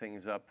setting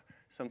things up,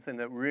 something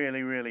that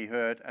really, really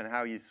hurt, and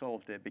how you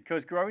solved it.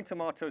 Because growing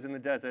tomatoes in the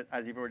desert,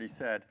 as you've already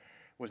said,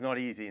 was not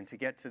easy, and to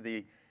get to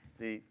the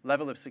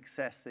level of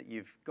success that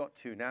you've got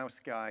to now,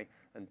 Sky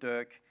and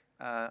Dirk,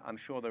 I'm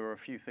sure there were a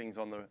few things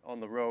on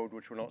the road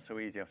which were not so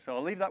easy. So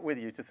I'll leave that with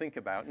you to think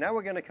about. Now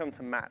we're going to come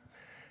to Matt.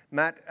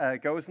 Matt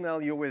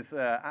Gosnell, you're with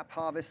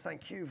AppHarvest.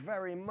 Thank you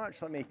very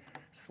much. Let me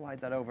slide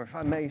that over if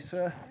I may,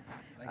 sir.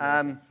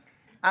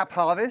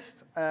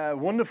 AppHarvest,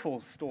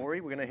 wonderful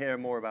story. We're going to hear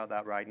more about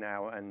that right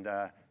now and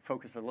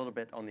focus a little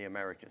bit on the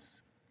Americas.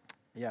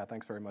 Yeah,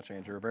 thanks very much,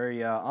 Andrew.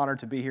 Very honored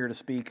to be here to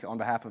speak on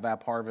behalf of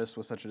AppHarvest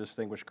with such a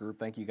distinguished group.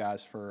 Thank you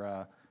guys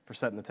for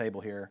setting the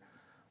table here.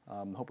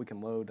 Hope we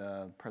can load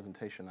a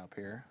presentation up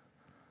here.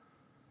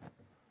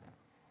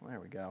 There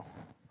we go.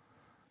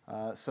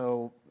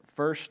 So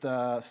first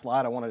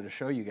slide I wanted to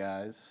show you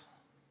guys,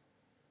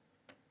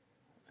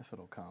 if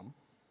it'll come.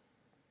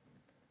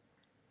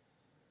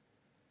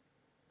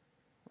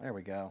 There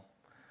we go.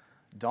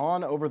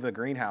 Dawn over the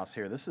greenhouse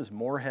here. This is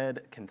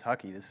Moorhead,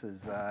 Kentucky. This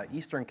is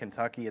eastern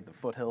Kentucky at the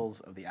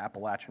foothills of the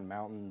Appalachian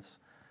Mountains.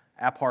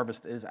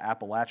 AppHarvest is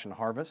Appalachian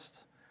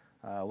Harvest.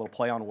 A little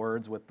play on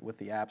words with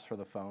the apps for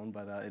the phone,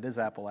 but it is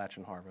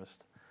Appalachian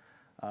Harvest.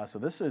 So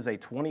this is a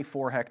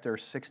 24-hectare,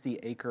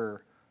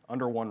 60-acre,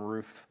 under one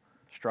roof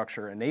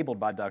structure enabled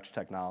by Dutch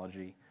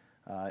technology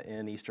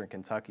in eastern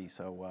Kentucky.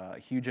 So a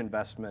huge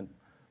investment,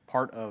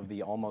 part of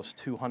the almost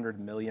 $200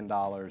 million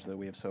that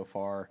we have so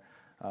far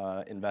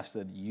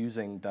invested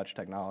using Dutch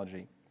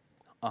technology.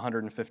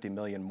 150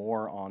 million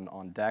more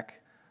on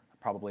deck,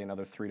 probably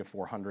another 300 to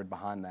 400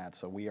 behind that.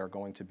 So we are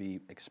going to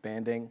be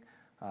expanding,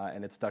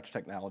 and it's Dutch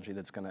technology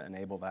that's going to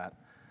enable that.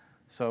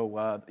 So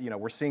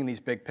we're seeing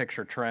these big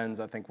picture trends.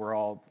 I think we're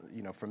all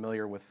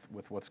familiar with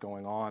what's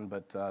going on,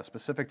 but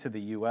specific to the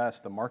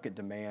U.S., the market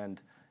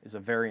demand is a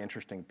very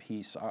interesting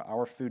piece.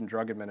 Our Food and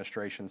Drug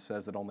Administration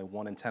says that only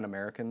 1 in 10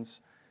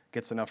 Americans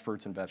gets enough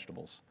fruits and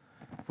vegetables.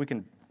 If we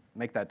can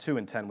make that 2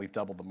 in 10, we've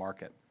doubled the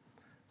market.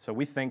 So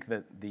we think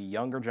that the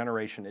younger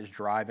generation is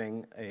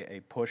driving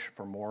a push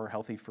for more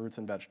healthy fruits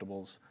and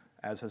vegetables,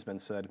 as has been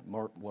said,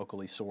 more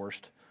locally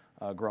sourced,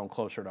 grown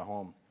closer to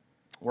home.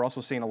 We're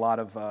also seeing a lot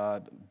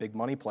of big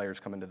money players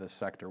come into this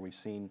sector. We've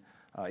seen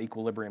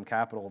Equilibrium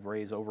Capital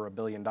raise over $1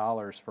 billion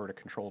for a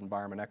controlled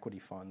environment equity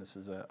fund. This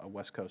is a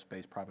West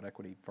Coast-based private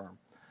equity firm.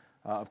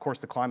 Of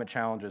course, the climate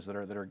challenges that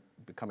are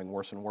becoming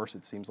worse and worse,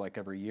 it seems like,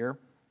 every year.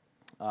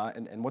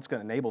 And what's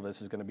going to enable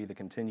this is going to be the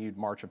continued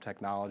march of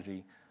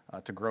technology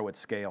to grow at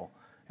scale,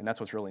 and that's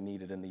what's really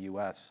needed in the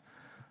U.S.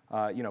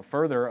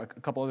 Further, a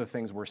couple other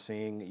things we're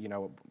seeing.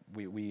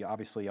 We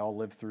obviously all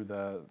lived through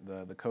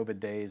the COVID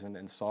days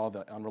and saw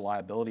the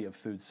unreliability of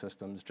food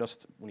systems.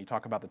 Just when you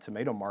talk about the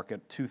tomato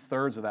market,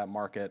 2/3 of that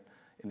market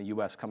in the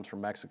U.S. comes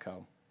from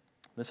Mexico.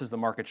 This is the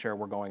market share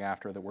we're going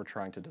after that we're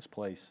trying to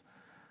displace.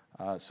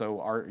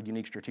 So our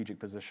unique strategic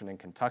position in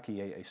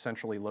Kentucky, a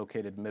centrally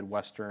located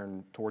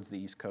Midwestern towards the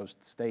East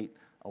Coast state,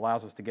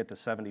 allows us to get to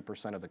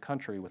 70% of the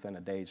country within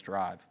a day's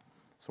drive.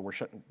 So we're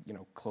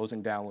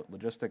closing down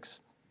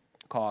logistics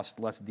costs,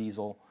 less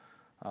diesel,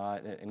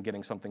 and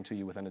getting something to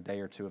you within a day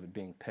or two of it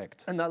being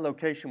picked. And that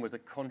location was a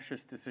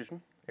conscious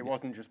decision? It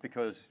wasn't just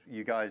because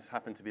you guys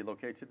happened to be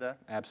located there?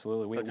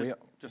 Absolutely. So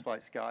just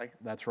like Sky?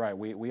 That's right.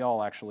 We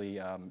all actually,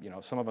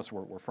 some of us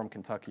were from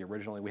Kentucky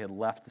originally. We had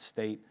left the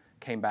state,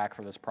 came back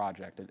for this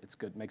project. It's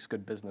good, makes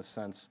good business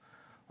sense.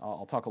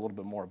 I'll talk a little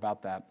bit more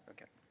about that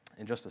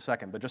in just a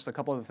second. But just a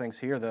couple of things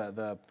here.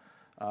 The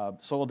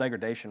soil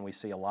degradation we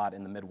see a lot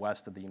in the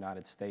Midwest of the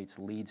United States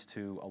leads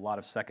to a lot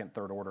of second,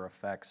 third order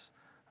effects.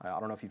 I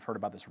don't know if you've heard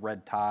about this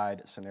red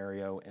tide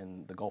scenario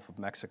in the Gulf of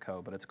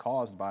Mexico, but it's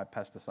caused by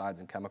pesticides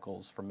and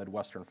chemicals from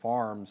Midwestern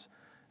farms.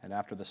 And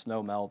after the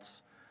snow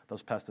melts,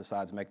 those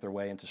pesticides make their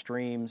way into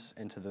streams,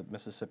 into the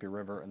Mississippi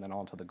River, and then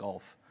onto the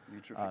Gulf.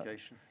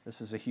 Eutrophication.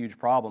 This is a huge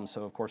problem.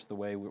 So, of course, the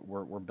way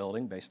we're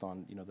building, based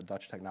on the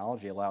Dutch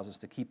technology, allows us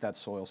to keep that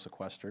soil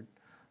sequestered.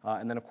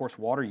 And then, of course,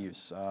 water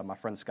use. My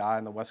friend Sky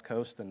on the West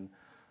Coast and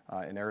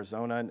in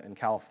Arizona and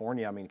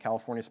California, I mean,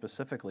 California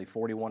specifically,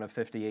 41 of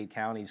 58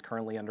 counties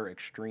currently under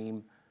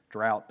extreme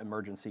drought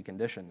emergency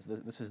conditions.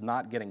 This is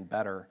not getting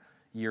better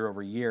year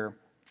over year.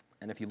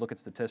 And if you look at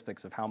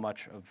statistics of how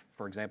much of,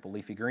 for example,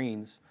 leafy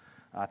greens,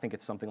 I think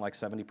it's something like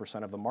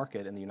 70% of the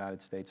market in the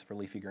United States for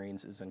leafy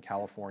greens is in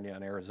California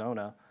and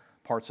Arizona,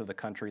 parts of the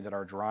country that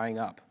are drying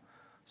up.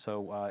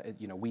 So,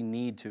 we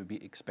need to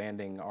be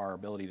expanding our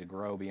ability to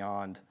grow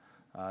beyond,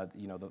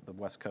 the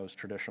West Coast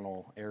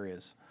traditional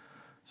areas.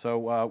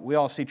 So we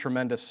all see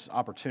tremendous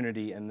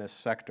opportunity in this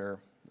sector,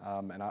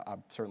 and I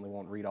certainly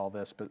won't read all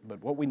this, but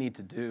what we need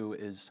to do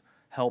is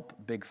help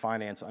big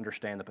finance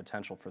understand the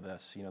potential for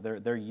this.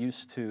 They're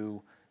used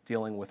to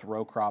dealing with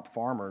row crop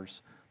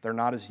farmers. They're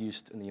not as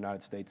used in the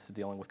United States to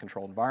dealing with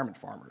controlled environment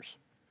farmers.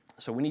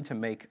 So we need to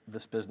make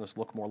this business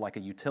look more like a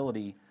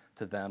utility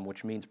to them,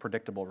 which means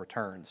predictable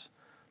returns.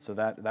 So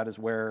that is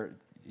where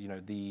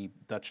the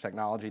Dutch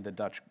technology, the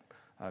Dutch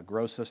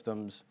grow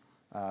systems,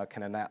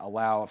 can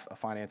allow a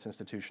finance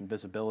institution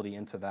visibility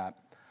into that.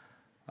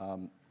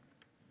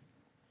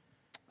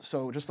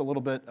 So just a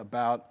little bit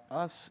about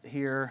us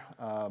here.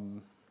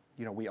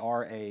 We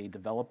are a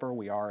developer.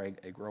 We are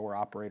a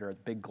grower-operator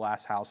at big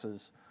glass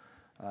houses.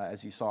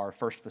 As you saw, our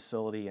first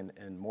facility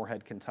in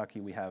Morehead,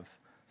 Kentucky, we have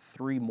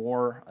 3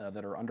 more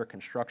that are under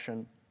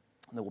construction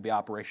that will be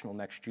operational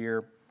next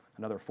year,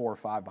 another 4 or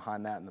 5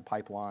 behind that in the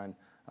pipeline.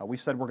 We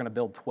said we're going to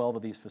build 12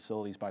 of these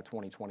facilities by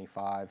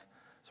 2025,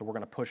 so we're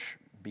going to push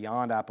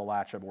beyond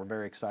Appalachia, but we're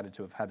very excited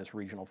to have had this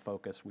regional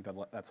focus.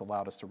 That's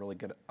allowed us to really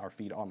get our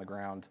feet on the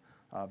ground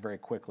very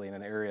quickly in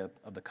an area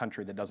of the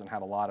country that doesn't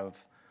have a lot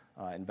of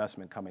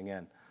investment coming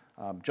in.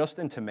 Just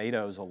in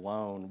tomatoes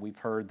alone, we've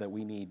heard that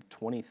we need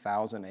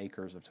 20,000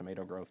 acres of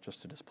tomato growth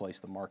just to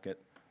displace the market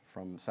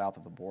from south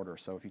of the border.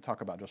 So if you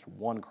talk about just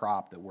one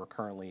crop that we're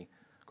currently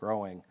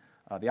growing,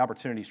 the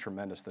opportunity is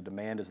tremendous. The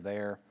demand is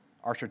there.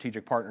 Our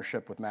strategic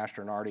partnership with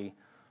Mastronardi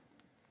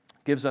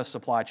gives us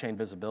supply chain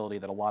visibility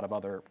that a lot of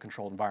other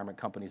controlled environment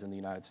companies in the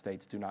United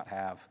States do not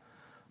have.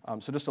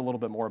 So just a little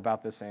bit more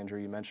about this, Andrew.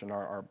 You mentioned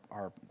our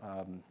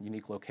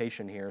unique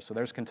location here. So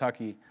there's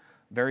Kentucky,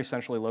 very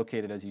centrally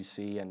located, as you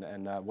see,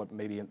 and what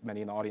maybe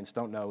many in the audience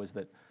don't know is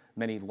that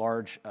many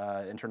large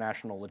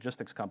international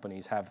logistics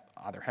companies have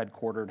either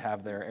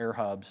have their air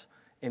hubs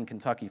in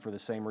Kentucky for the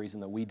same reason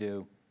that we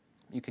do.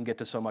 You can get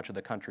to so much of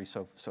the country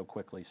so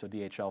quickly. So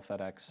DHL,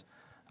 FedEx,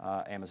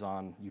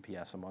 Amazon,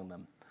 UPS among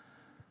them.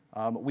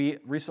 We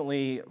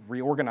recently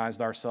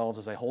reorganized ourselves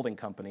as a holding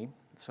company,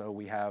 so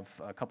we have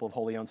a couple of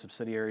wholly owned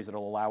subsidiaries that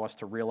will allow us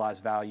to realize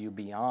value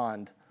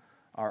beyond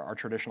our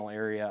traditional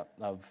area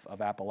of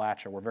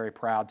Appalachia. We're very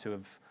proud to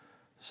have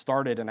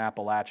started in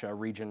Appalachia, a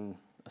region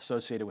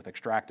associated with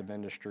extractive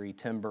industry,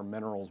 timber,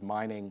 minerals,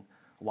 mining.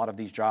 A lot of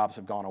these jobs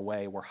have gone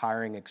away. We're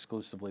hiring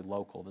exclusively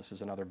local. This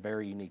is another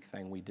very unique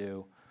thing we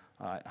do,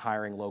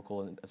 hiring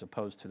local as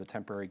opposed to the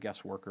temporary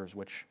guest workers,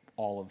 which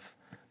all of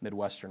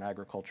Midwestern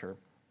agriculture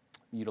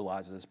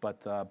utilizes.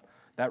 But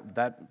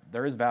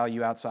there is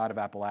value outside of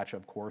Appalachia,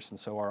 of course, and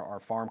so our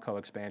FarmCo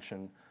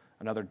expansion,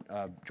 another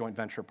joint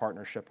venture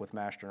partnership with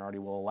Mastronardi,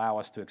 will allow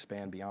us to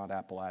expand beyond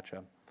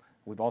Appalachia.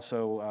 We've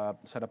also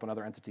set up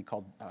another entity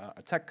called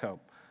a TechCo.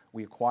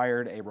 We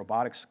acquired a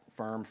robotics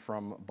firm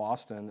from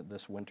Boston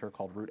this winter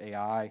called Root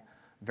AI.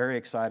 Very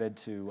excited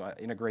to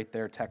integrate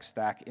their tech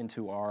stack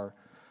into our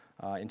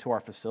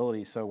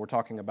facility. So we're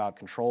talking about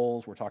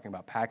controls, we're talking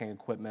about packing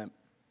equipment,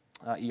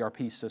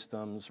 ERP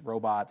systems,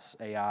 robots,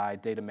 AI,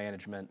 data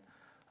management.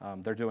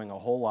 They're doing a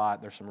whole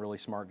lot. There's some really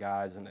smart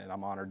guys, and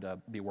I'm honored to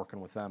be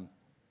working with them.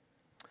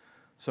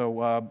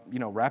 So,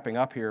 wrapping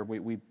up here,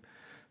 we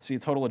see a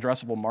total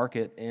addressable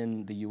market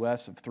in the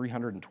U.S. of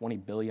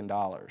 $320 billion.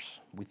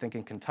 We think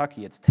in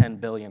Kentucky it's $10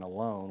 billion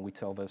alone. We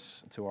tell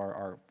this to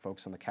our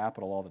folks in the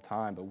Capitol all the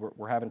time, but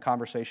we're having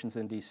conversations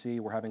in D.C.,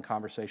 we're having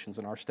conversations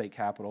in our state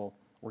capital.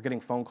 We're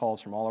getting phone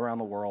calls from all around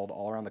the world,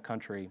 all around the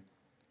country,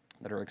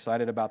 that are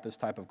excited about this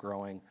type of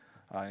growing,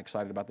 and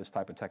excited about this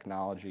type of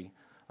technology.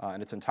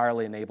 And it's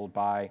entirely enabled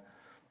by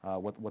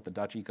what the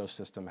Dutch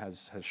ecosystem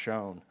has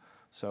shown.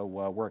 So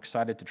we're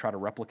excited to try to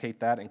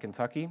replicate that in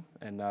Kentucky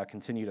and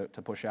continue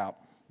to push out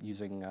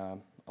using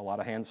a lot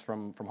of hands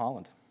from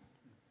Holland.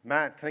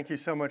 Matt, thank you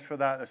so much for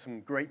that. There's some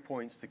great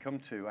points to come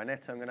to.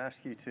 Annette, I'm going to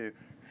ask you to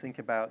think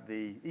about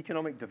the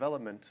economic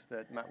development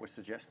that Matt was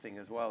suggesting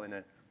as well in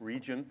a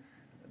region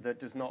that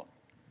does not,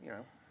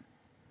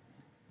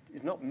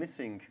 is not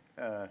missing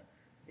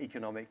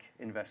economic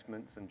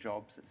investments and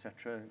jobs,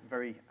 etc.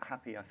 Very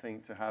happy, I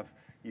think, to have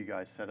you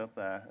guys set up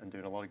there and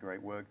doing a lot of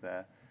great work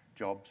there,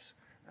 jobs,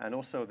 and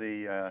also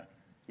the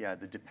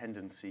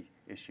dependency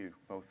issue,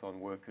 both on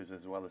workers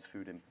as well as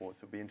food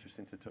imports. It'll be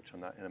interesting to touch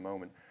on that in a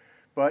moment.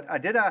 But I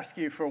did ask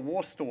you for a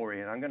war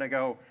story, and I'm going to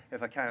go,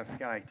 if I can,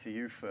 Sky, to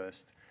you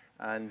first.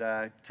 And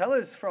tell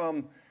us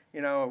from,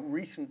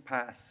 recent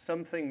past,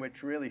 something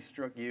which really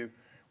struck you,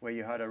 where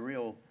you had a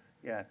real,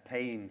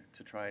 pain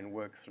to try and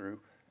work through,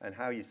 and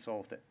how you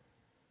solved it.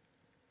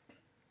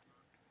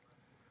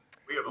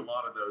 We have a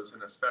lot of those,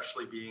 and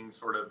especially being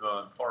sort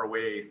of far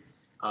away,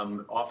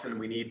 often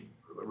we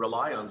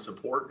rely on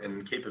support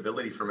and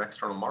capability from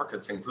external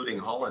markets, including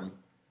Holland.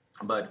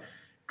 But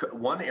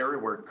one area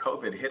where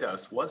COVID hit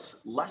us was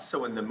less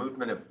so in the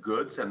movement of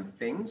goods and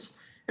things.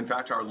 In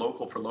fact, our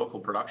local for local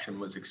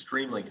production was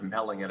extremely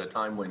compelling at a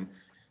time when,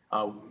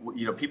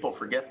 people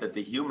forget that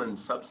the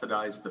humans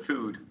subsidize the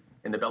food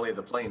in the belly of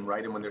the plane,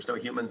 right? And when there's no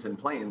humans in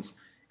planes,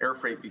 air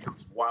freight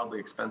becomes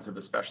wildly expensive,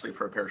 especially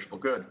for a perishable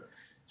good.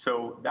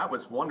 So that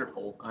was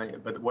wonderful.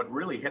 But what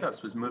really hit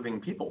us was moving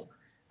people.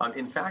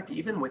 In fact,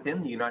 even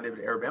within the United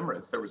Arab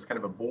Emirates, there was kind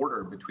of a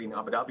border between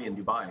Abu Dhabi and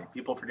Dubai.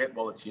 People forget,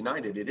 well, it's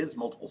united. It is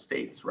multiple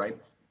states, right?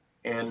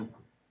 And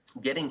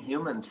getting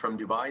humans from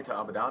Dubai to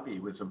Abu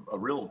Dhabi was a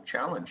real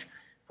challenge.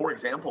 For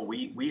example,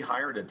 we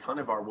hired a ton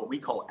of our what we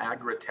call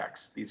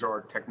agri-techs. These are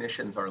our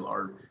technicians,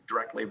 our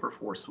direct labor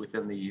force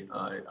within the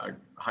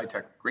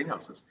high-tech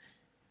greenhouses.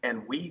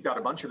 And we got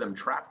a bunch of them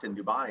trapped in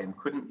Dubai and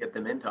couldn't get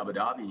them into Abu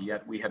Dhabi,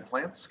 yet we had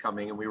plants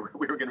coming and we were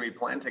going to be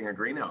planting a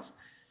greenhouse.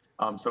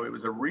 So it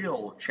was a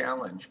real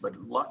challenge, but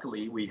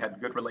luckily we had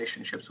good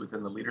relationships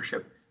within the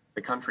leadership.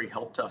 The country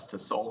helped us to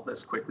solve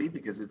this quickly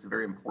because it's a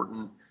very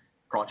important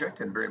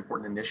project and very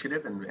important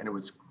initiative, and it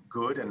was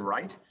good and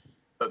right.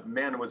 But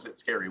man, was it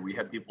scary. We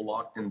had people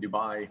locked in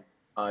Dubai,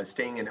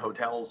 staying in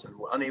hotels and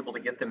were unable to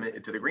get them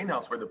to the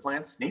greenhouse where the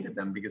plants needed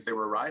them because they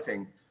were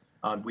arriving.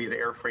 We had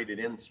air freighted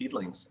in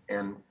seedlings.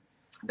 And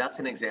that's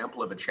an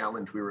example of a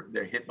challenge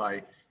they're hit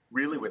by,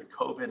 really with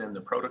COVID and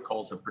the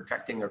protocols of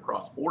protecting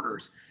across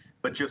borders,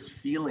 but just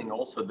feeling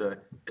also the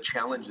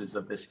challenges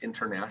of this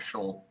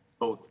international,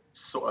 both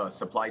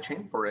supply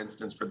chain, for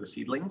instance, for the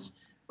seedlings,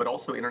 but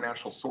also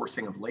international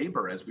sourcing of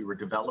labor as we were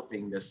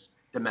developing this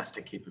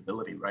domestic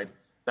capability, right?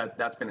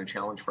 That's been a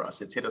challenge for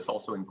us. It's hit us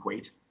also in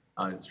Kuwait,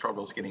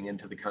 struggles getting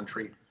into the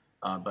country,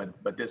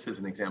 but this is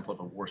an example of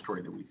a war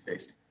story that we've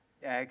faced.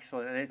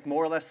 Excellent, and it's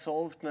more or less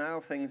solved now?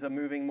 Things are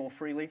moving more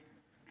freely?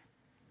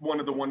 One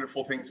of the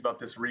wonderful things about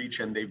this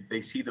region,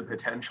 they see the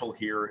potential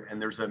here,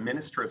 and there's a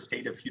Minister of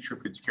State of Future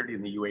Food Security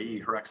in the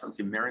UAE, Her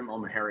Excellency Mariam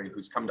Al-Mahari,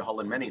 who's come to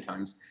Holland many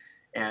times,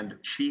 and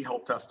she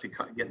helped us to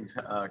get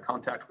into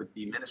contact with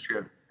the Ministry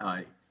of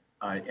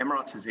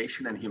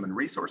Emiratization and Human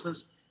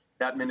Resources.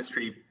 That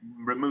ministry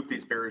removed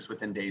these barriers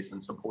within days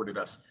and supported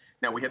us.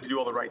 Now, we had to do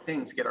all the right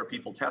things, get our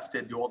people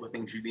tested, do all the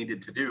things you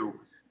needed to do,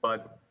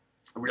 but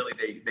really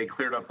they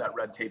cleared up that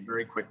red tape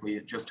very quickly.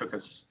 It just took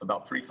us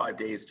about 3-5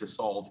 days to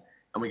solve.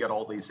 And we got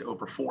all these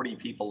over 40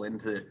 people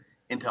into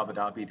Abu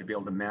Dhabi to be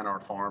able to man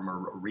our farm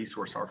or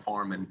resource our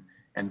farm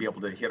and be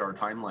able to hit our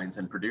timelines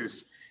and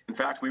produce. In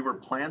fact, we were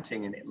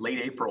planting in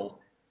late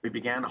April. We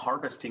began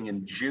harvesting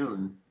in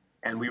June,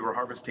 and we were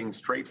harvesting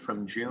straight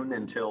from June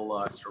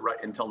until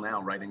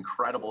now, right?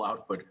 Incredible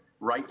output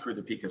right through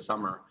the peak of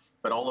summer.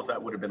 But all of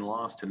that would have been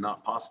lost and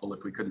not possible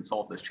if we couldn't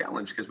solve this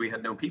challenge because we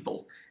had no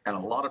people and a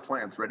lot of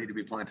plants ready to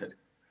be planted.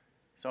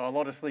 So a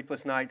lot of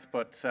sleepless nights,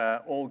 but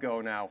all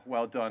go now.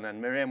 Well done.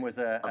 And Miriam was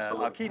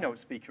our keynote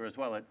speaker as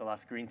well at the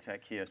last Green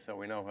Tech here, so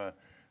we know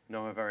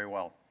her very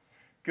well.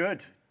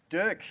 Good.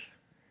 Dirk,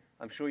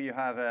 I'm sure you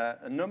have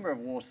a number of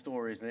war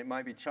stories, and it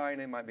might be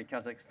China, it might be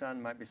Kazakhstan,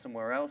 it might be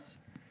somewhere else.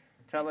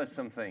 Tell us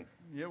something.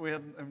 Yeah,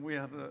 we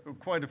had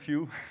quite a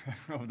few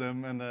of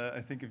them, and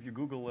I think if you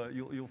Google,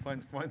 you'll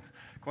find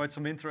quite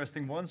some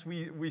interesting ones.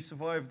 We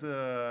survived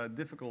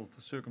difficult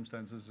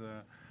circumstances.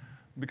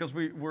 Because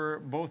we were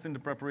both in the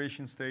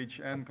preparation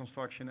stage and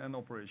construction and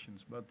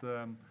operations, but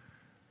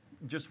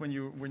just when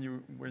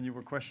you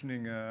were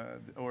questioning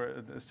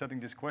or setting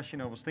this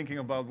question, I was thinking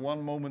about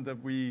one moment that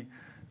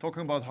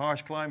talking about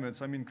harsh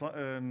climates. I mean,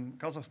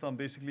 Kazakhstan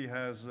basically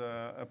has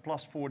a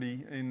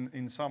 +40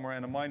 in summer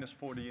and a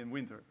 -40 in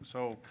winter.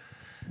 So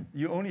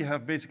you only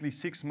have basically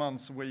 6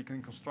 months where you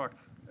can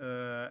construct.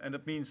 And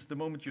that means the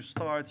moment you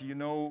start, you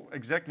know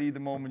exactly the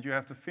moment you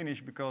have to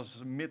finish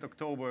because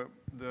mid-October,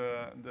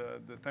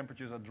 the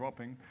temperatures are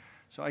dropping.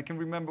 So I can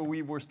remember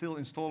we were still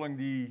installing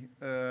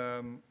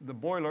the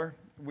boiler,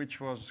 which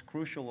was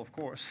crucial, of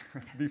course,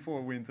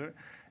 before winter.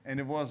 And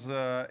it was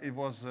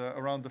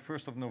around the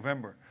 1st of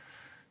November.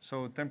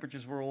 So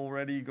temperatures were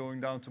already going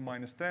down to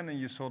 -10, and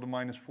you saw the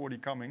 -40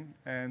 coming.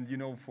 And you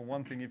know, for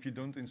one thing, if you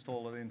don't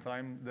install it in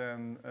time,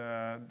 then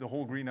the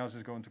whole greenhouse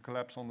is going to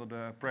collapse under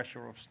the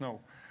pressure of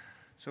snow.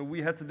 So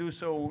we had to do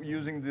so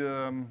using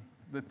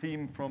the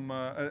team from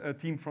a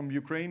team from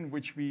Ukraine,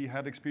 which we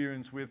had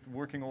experience with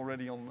working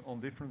already on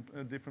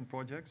different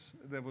projects.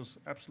 There was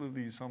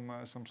absolutely some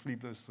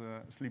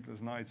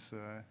sleepless nights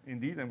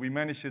indeed, and we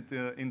managed it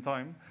in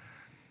time.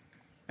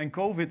 And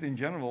COVID in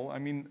general, I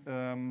mean,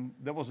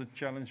 that was a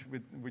challenge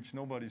which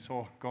nobody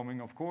saw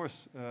coming, of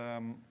course.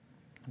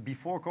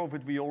 Before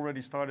COVID, we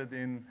already started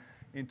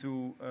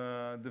into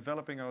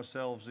developing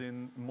ourselves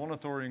in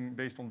monitoring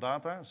based on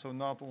data, so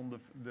not on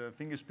the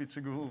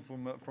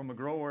Fingerspitzengefühl from a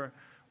grower,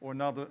 or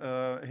not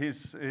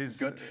his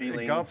gut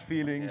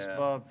feelings, yeah.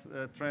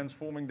 but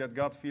transforming that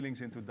gut feelings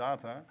into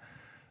data.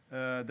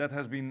 That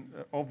has been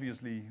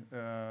obviously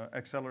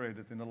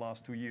accelerated in the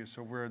last 2 years.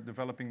 So we're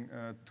developing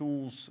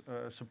tools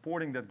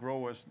supporting that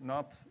growers,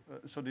 not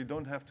so they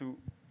don't have to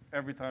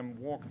every time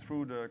walk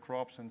through the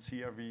crops and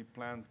see every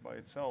plant by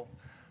itself,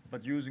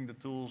 but using the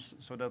tools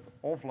so that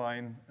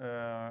offline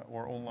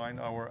or online,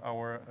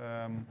 our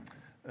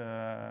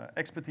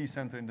expertise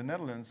center in the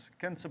Netherlands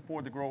can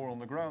support the grower on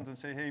the ground and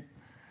say, hey,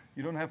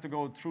 you don't have to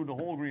go through the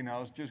whole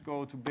greenhouse, just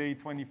go to bay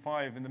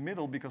 25 in the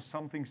middle because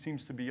something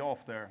seems to be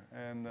off there,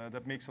 and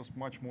that makes us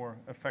much more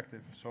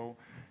effective. So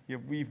yeah,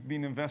 we've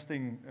been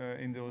investing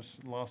in those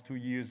last 2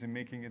 years in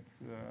making it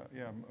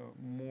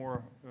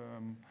more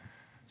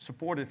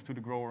supportive to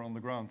the grower on the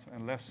ground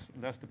and less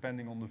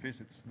depending on the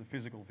visits, the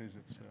physical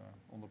visits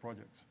on the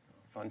projects.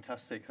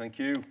 Fantastic, thank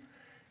you.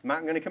 Matt,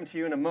 I'm going to come to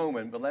you in a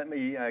moment, but let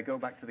me go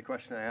back to the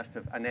question I asked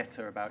of Annette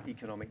about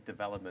economic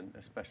development,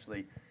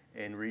 especially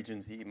in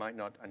regions that you might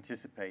not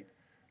anticipate,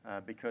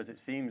 because it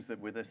seems that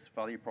with this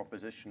value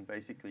proposition,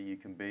 basically you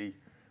can be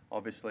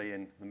obviously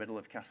in the middle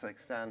of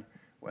Kazakhstan,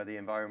 where the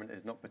environment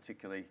is not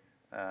particularly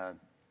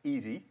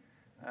easy,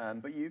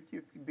 but you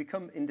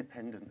become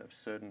independent of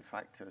certain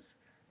factors.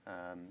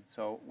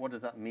 So what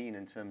does that mean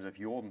in terms of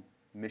your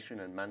mission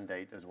and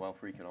mandate as well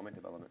for economic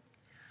development?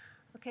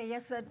 Okay,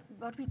 yes,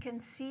 what we can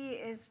see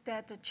is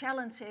that the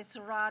challenge is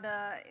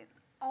rather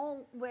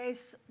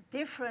always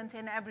different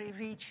in every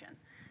region.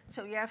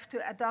 So you have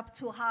to adapt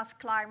to harsh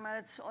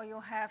climates, or you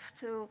have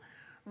to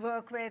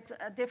work with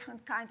a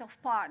different kind of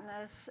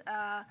partners.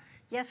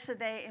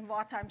 Yesterday in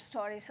Wartime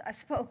Stories, I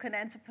spoke an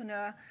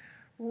entrepreneur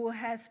who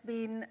has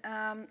been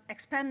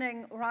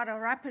expanding rather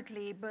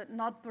rapidly, but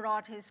not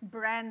brought his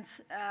brand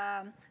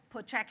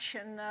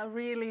protection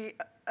really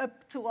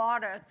up to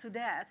order to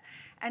that.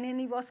 And then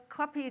he was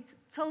copied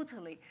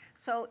totally.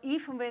 So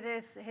even with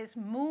his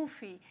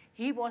movie,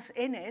 he was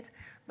in it,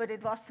 but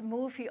it was the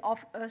movie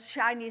of a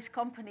Chinese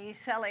company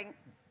selling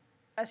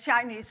a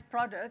Chinese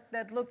product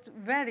that looked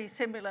very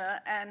similar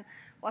and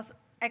was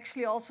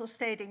actually also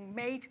stating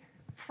made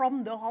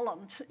from the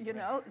Holland, you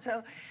know.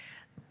 So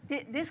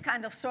this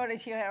kind of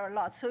stories you hear a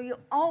lot. So you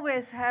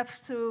always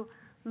have to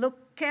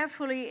look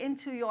carefully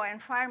into your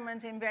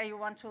environment and where you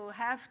want to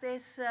have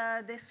these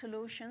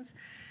solutions.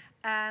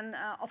 And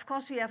of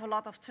course, we have a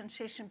lot of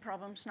transition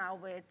problems now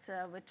with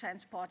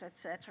transport,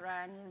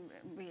 etc., and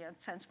we have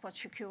transport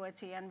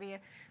security, and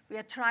we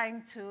are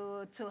trying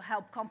to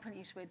help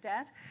companies with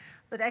that.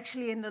 But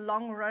actually, in the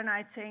long run,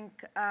 I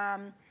think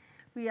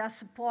we are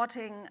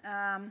supporting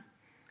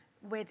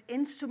with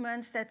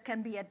instruments that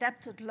can be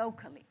adapted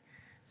locally.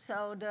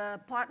 So the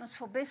Partners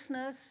for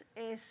Business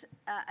is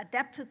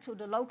adapted to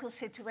the local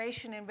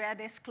situation and where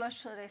this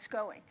cluster is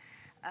going.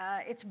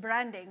 It's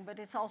branding, but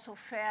it's also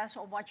fairs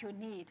or what you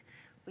need.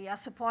 We are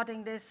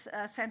supporting these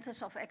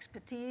centers of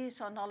expertise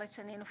or knowledge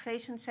and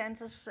innovation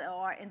centers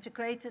or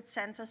integrated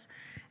centers.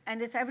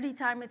 And it's every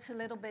time it's a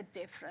little bit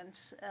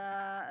different.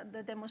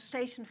 The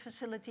demonstration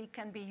facility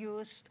can be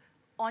used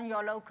on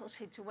your local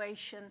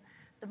situation,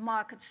 the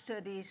market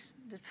studies,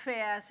 the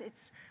fairs.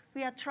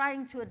 We are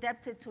trying to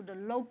adapt it to the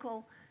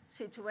local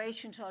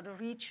situations or the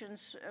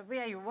regions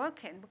where you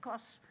work in,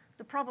 because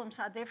the problems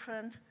are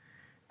different.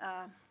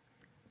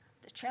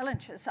 The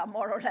challenges are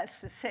more or less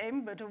the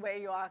same, but the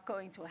way you are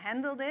going to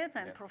handle it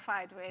and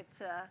provide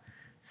with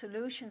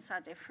solutions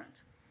are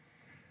different.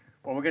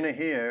 Well, we're going to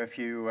hear, if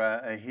you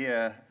are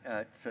here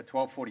at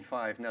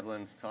 12:45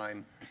 Netherlands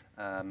time,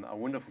 a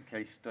wonderful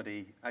case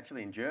study,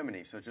 actually in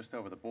Germany, so just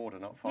over the border,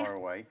 not far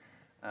away,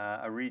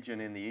 a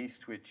region in the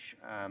east which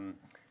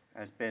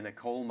has been a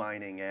coal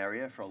mining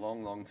area for a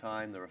long, long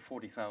time. There are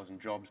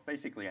 40,000 jobs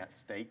basically at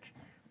stake,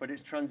 but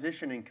it's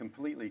transitioning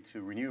completely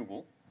to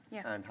renewable.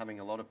 And having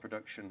a lot of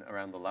production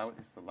around the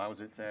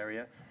Lausitz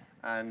area.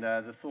 And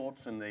the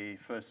thoughts and the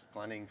first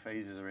planning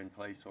phases are in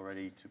place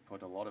already to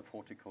put a lot of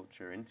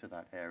horticulture into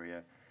that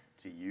area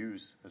to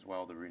use as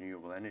well the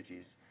renewable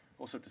energies,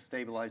 also to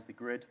stabilize the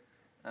grid.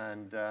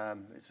 And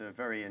it's a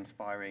very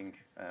inspiring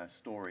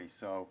story.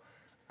 So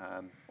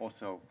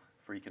also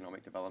for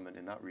economic development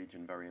in that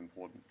region, very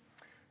important.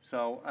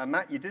 So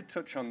Matt, you did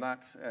touch on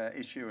that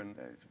issue, and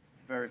it's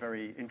very,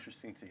 very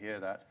interesting to hear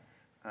that.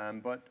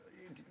 But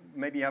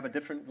maybe you have a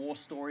different war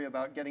story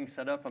about getting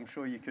set up. I'm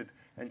sure you could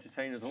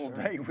entertain us all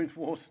day with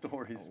war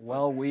stories.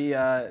 Well,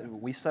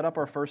 we set up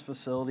our first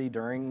facility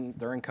during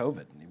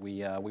COVID.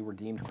 We were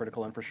deemed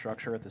critical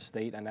infrastructure at the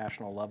state and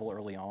national level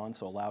early on,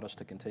 so allowed us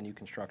to continue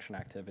construction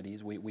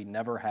activities. We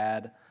never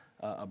had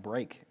a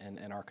break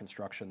in our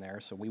construction there.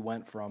 So we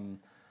went from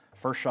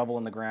first shovel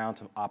in the ground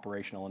to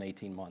operational in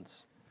 18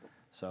 months.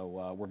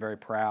 So we're very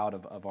proud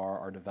of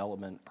our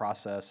development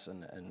process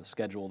and the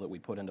schedule that we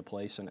put into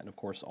place, and of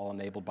course all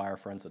enabled by our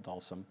friends at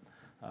Dulcem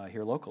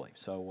here locally.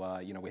 So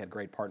you know, we had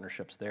great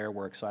partnerships there.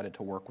 We're excited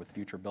to work with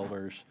future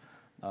builders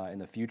in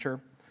the future.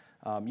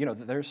 You know,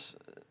 there's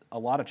a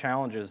lot of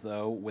challenges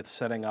though with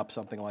setting up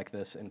something like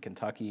this in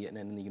Kentucky and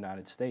in the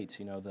United States.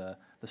 You know, the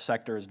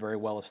sector is very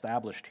well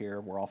established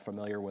here. We're all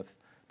familiar with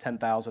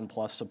 10,000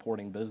 plus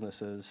supporting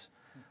businesses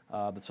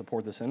that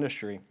support this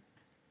industry.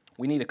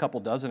 We need a couple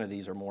dozen of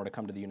these or more to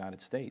come to the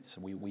United States.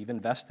 We've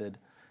invested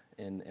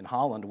in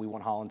Holland. We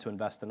want Holland to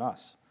invest in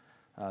us.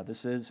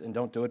 This is, and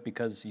don't do it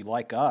because you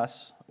like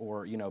us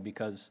or, you know,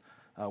 because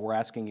we're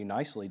asking you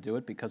nicely. Do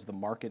it because the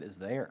market is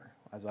there.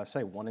 As I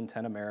say, 1 in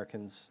 10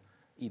 Americans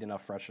eat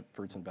enough fresh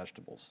fruits and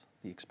vegetables.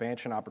 The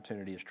expansion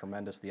opportunity is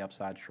tremendous. The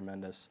upside is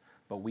tremendous.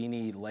 But we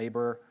need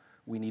labor.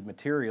 We need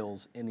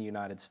materials in the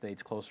United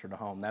States closer to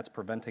home. That's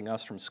preventing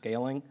us from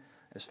scaling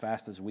as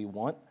fast as we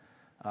want.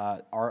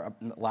 Our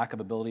lack of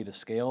ability to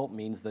scale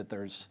means that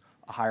there's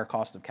a higher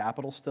cost of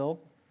capital still.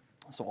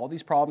 So all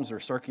these problems are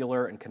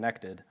circular and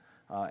connected,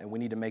 and we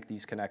need to make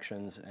these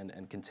connections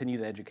and continue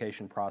the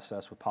education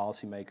process with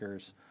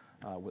policymakers,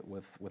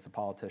 with the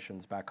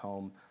politicians back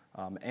home,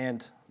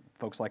 and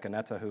folks like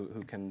Annette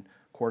who can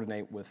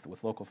coordinate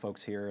with local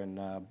folks here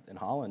in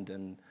Holland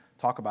and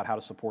talk about how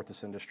to support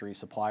this industry,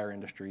 supplier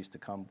industries to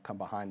come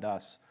behind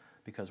us,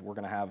 because we're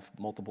going to have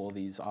multiple of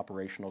these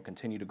operational,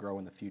 continue to grow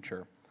in the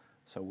future.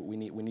 So we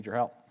need your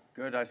help.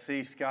 Good. I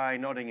see Sky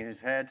nodding his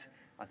head.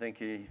 I think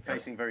he's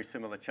facing very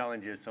similar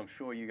challenges, so I'm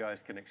sure you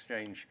guys can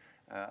exchange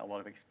a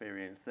lot of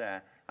experience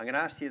there. I'm going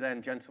to ask you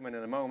then, gentlemen,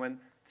 in a moment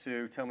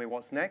to tell me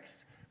what's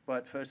next.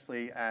 But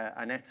firstly,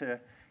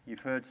 Annette,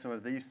 you've heard some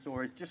of these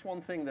stories. Just one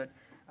thing that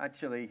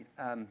actually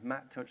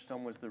Matt touched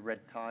on was the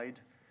red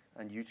tide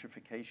and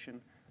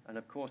eutrophication. And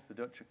of course, the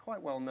Dutch are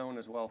quite well known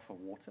as well for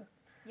water.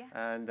 Yeah.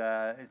 And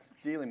it's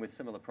dealing with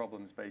similar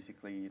problems,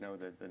 basically, you know,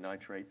 the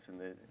nitrates and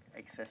the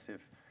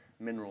excessive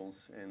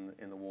minerals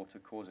in the water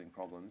causing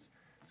problems.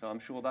 So I'm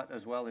sure that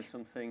as well is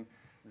something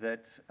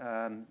that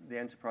the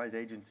Enterprise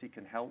Agency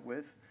can help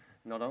with,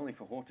 not only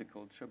for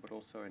horticulture, but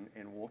also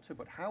in water.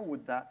 But how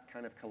would that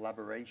kind of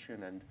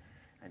collaboration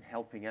and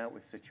helping out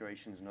with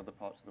situations in other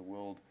parts of the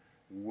world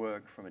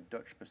work from a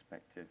Dutch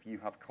perspective? You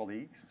have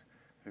colleagues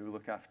who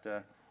look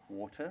after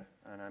water,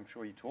 and I'm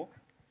sure you talk.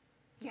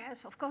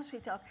 Yes, of course we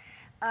talk.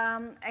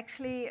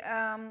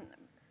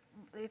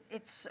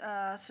 It's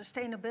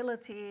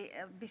sustainability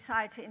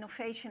besides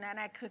innovation and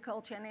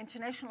agriculture and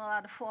international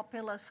are the 4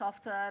 pillars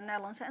of the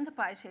Netherlands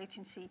Enterprise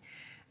Agency.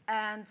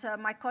 And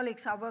my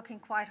colleagues are working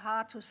quite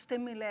hard to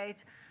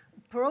stimulate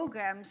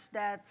programs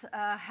that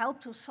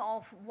help to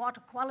solve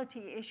water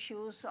quality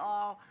issues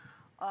or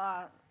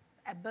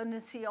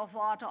abundance of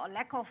water or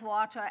lack of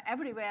water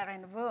everywhere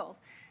in the world.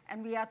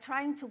 And we are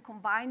trying to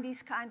combine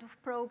these kind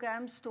of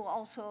programs to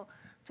also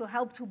to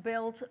help to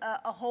build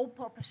a whole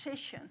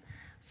proposition.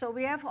 So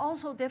we have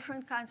also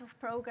different kinds of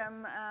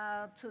program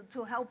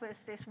to help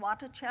with these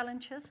water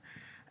challenges.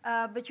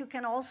 But you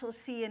can also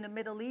see in the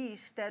Middle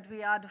East that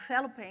we are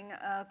developing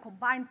a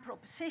combined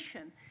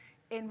proposition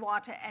in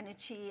water,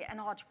 energy, and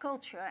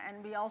horticulture.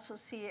 And we also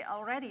see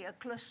already a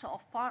cluster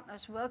of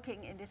partners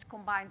working in this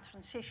combined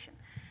transition.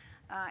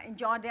 In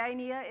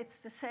Jordania, it's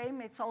the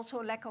same. It's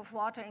also lack of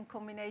water in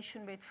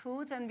combination with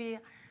food. And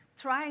we're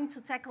trying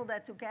to tackle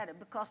that together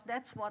because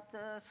that's what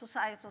the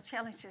societal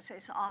challenges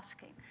is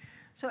asking.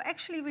 So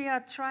actually, we are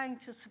trying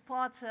to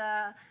support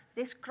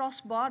this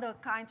cross-border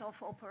kind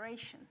of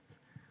operation.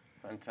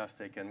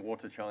 Fantastic, and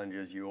water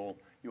challenges you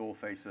all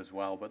face as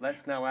well. But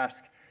let's now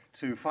ask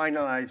to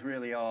finalize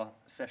really our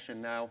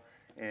session now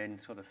in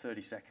sort of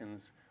 30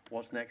 seconds.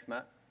 What's next,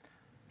 Matt?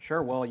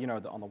 Sure. Well, you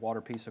know, on the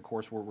water piece, of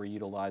course, we're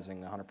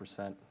utilizing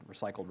 100%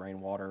 recycled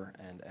rainwater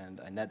and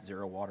a net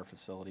zero water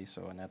facility.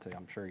 So, Annette,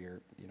 I'm sure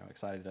you're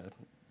excited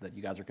that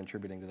you guys are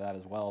contributing to that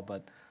as well.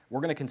 But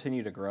we're going to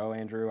continue to grow,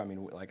 Andrew. I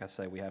mean, like I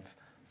say, we have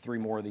 3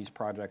 more of these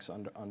projects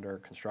under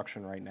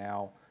construction right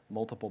now,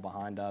 multiple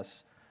behind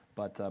us.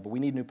 But we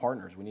need new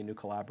partners. We need new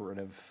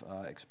collaborative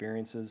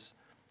experiences.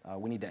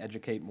 We need to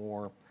educate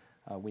more.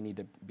 We need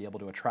to be able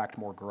to attract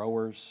more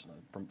growers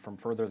from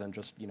further than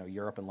just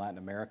Europe and Latin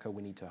America.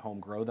 We need to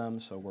home grow them.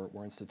 So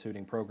we're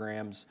instituting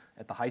programs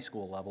at the high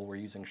school level. We're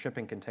using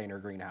shipping container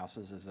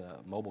greenhouses as a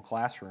mobile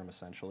classroom,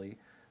 essentially,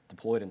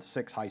 deployed in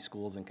 6 high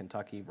schools in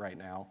Kentucky right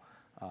now.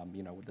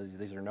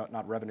 These are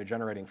not revenue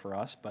generating for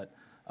us, but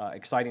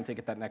exciting to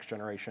get that next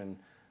generation.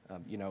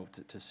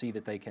 To see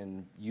that they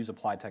can use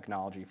applied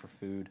technology for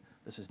food.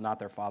 This is not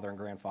their father and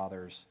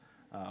grandfather's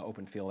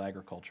open field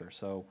agriculture.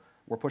 So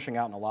we're pushing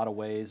out in a lot of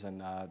ways,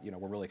 and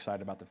we're really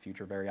excited about the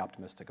future, very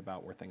optimistic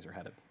about where things are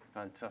headed.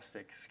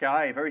 Fantastic.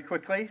 Sky, very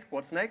quickly,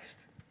 what's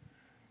next?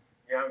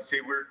 Yeah, I would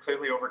say we're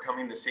clearly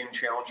overcoming the same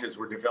challenges.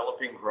 We're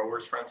developing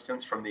growers, for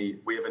instance,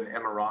 we have an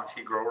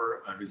Emirati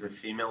grower who's a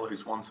female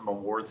who's won some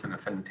awards and a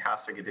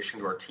fantastic addition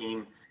to our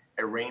team.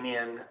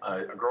 Iranian,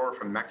 a grower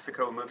from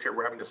Mexico moved here.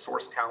 We're having to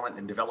source talent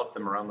and develop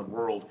them around the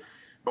world,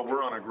 but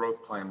we're on a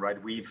growth plan, right?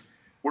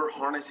 We're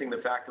harnessing the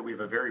fact that we have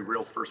a very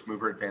real first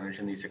mover advantage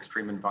in these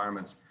extreme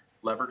environments,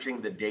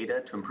 leveraging the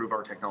data to improve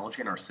our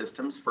technology and our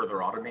systems, further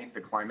automate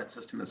the climate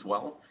system as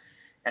well.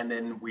 And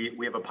then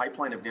we have a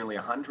pipeline of nearly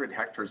 100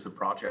 hectares of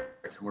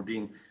projects,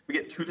 and we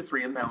get 2 to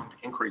 3 inbound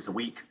inquiries a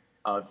week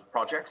of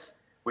projects,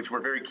 which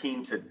we're very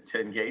keen to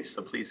engage.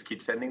 So please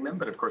keep sending them.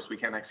 But of course, we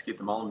can't execute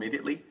them all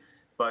immediately.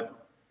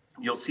 But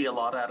you'll see a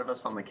lot out of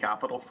us on the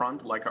capital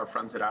front, like our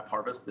friends at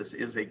AppHarvest. This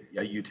is a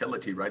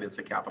utility, right? It's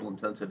a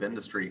capital-intensive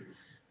industry.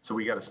 So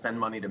we got to spend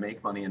money to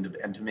make money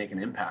and to make an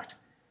impact.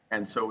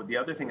 And so the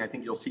other thing I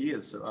think you'll see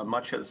is,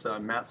 much as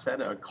Matt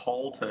said, a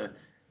call to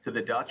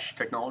the Dutch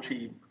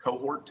technology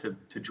cohort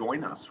to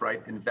join us,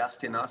 right?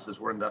 Invest in us as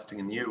we're investing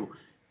in you.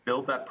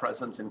 Build that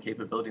presence and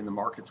capability in the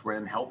markets we're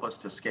in. Help us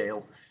to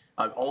scale.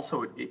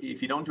 Also,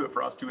 if you don't do it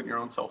for us, do it in your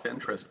own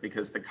self-interest,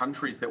 because the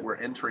countries that we're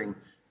entering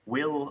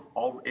will,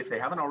 if they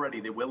haven't already,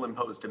 they will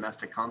impose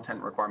domestic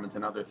content requirements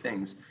and other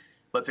things.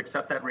 Let's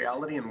accept that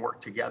reality and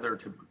work together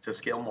to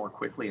scale more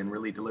quickly and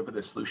really deliver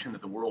this solution to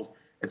the world.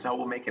 It's how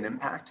we'll make an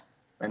impact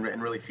and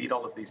really feed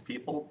all of these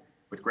people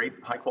with great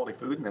high-quality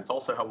food. And it's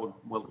also how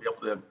we'll be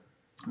able to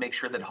make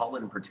sure that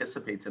Holland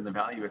participates in the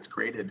value it's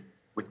created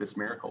with this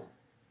miracle.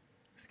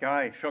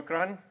 Sky,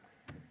 shukran.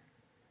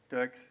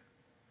 Dirk,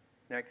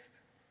 next.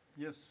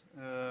 Yes,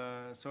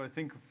 so I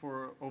think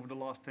over the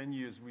last 10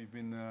 years, we've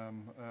been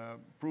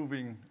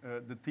proving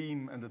the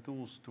team and the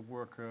tools to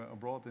work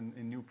abroad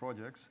in new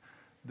projects.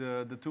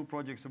 The 2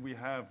 projects that we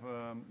have,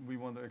 we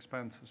want to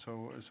expand.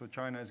 So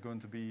China is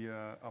going to be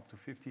up to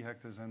 50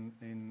 hectares, and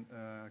in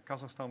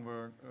Kazakhstan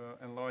we're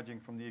enlarging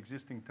from the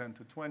existing 10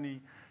 to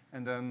 20,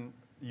 and then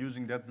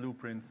using that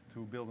blueprint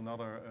to build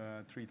another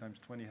 3 times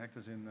 20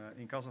 hectares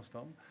in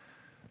Kazakhstan.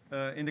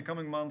 In the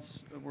coming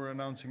months, we're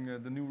announcing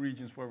the new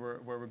regions where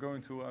we're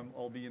going to.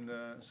 I'll be in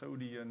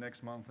Saudi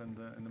next month, and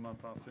the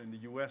month after in the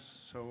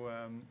US. So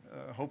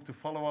hope to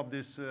follow up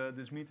this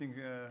meeting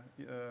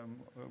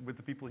with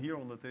the people here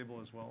on the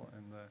table as well,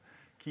 and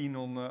keen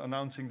on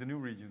announcing the new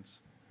regions.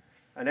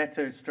 Annette,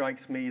 it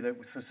strikes me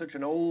that for such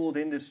an old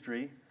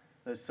industry,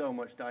 there's so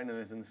much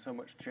dynamism, so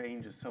much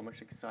change, there's so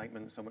much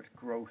excitement, so much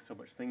growth, so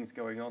much things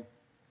going on.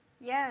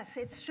 Yes,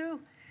 it's true.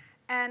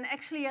 And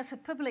actually, as a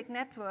public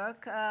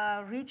network,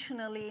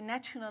 regionally,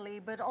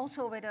 nationally, but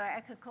also with our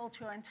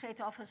agriculture and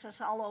trade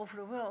offices all over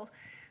the world,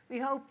 we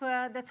hope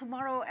that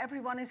tomorrow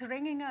everyone is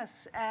ringing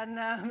us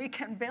and we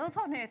can build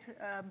on it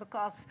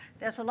because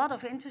there's a lot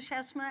of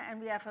enthusiasm and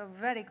we have a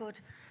very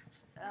good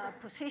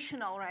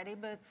position already,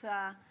 but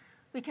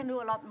we can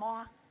do a lot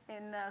more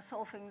in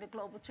solving the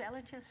global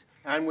challenges.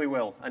 And we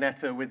will.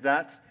 Annette, with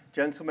that,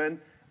 gentlemen,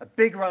 a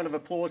big round of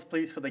applause,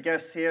 please, for the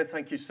guests here.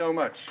 Thank you so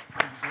much.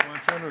 Thank you so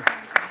much, Andrew.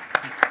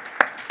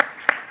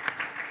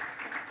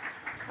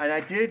 And I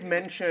did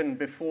mention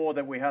before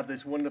that we have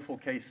this wonderful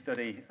case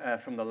study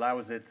from the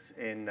Lausitz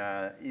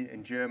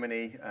in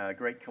Germany,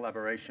 great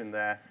collaboration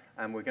there,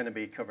 and we're going to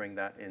be covering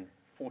that in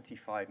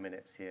 45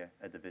 minutes here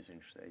at the Vision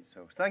Stage.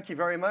 So thank you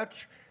very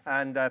much,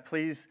 and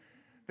please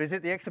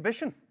visit the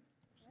exhibition.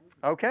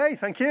 Okay,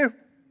 thank you.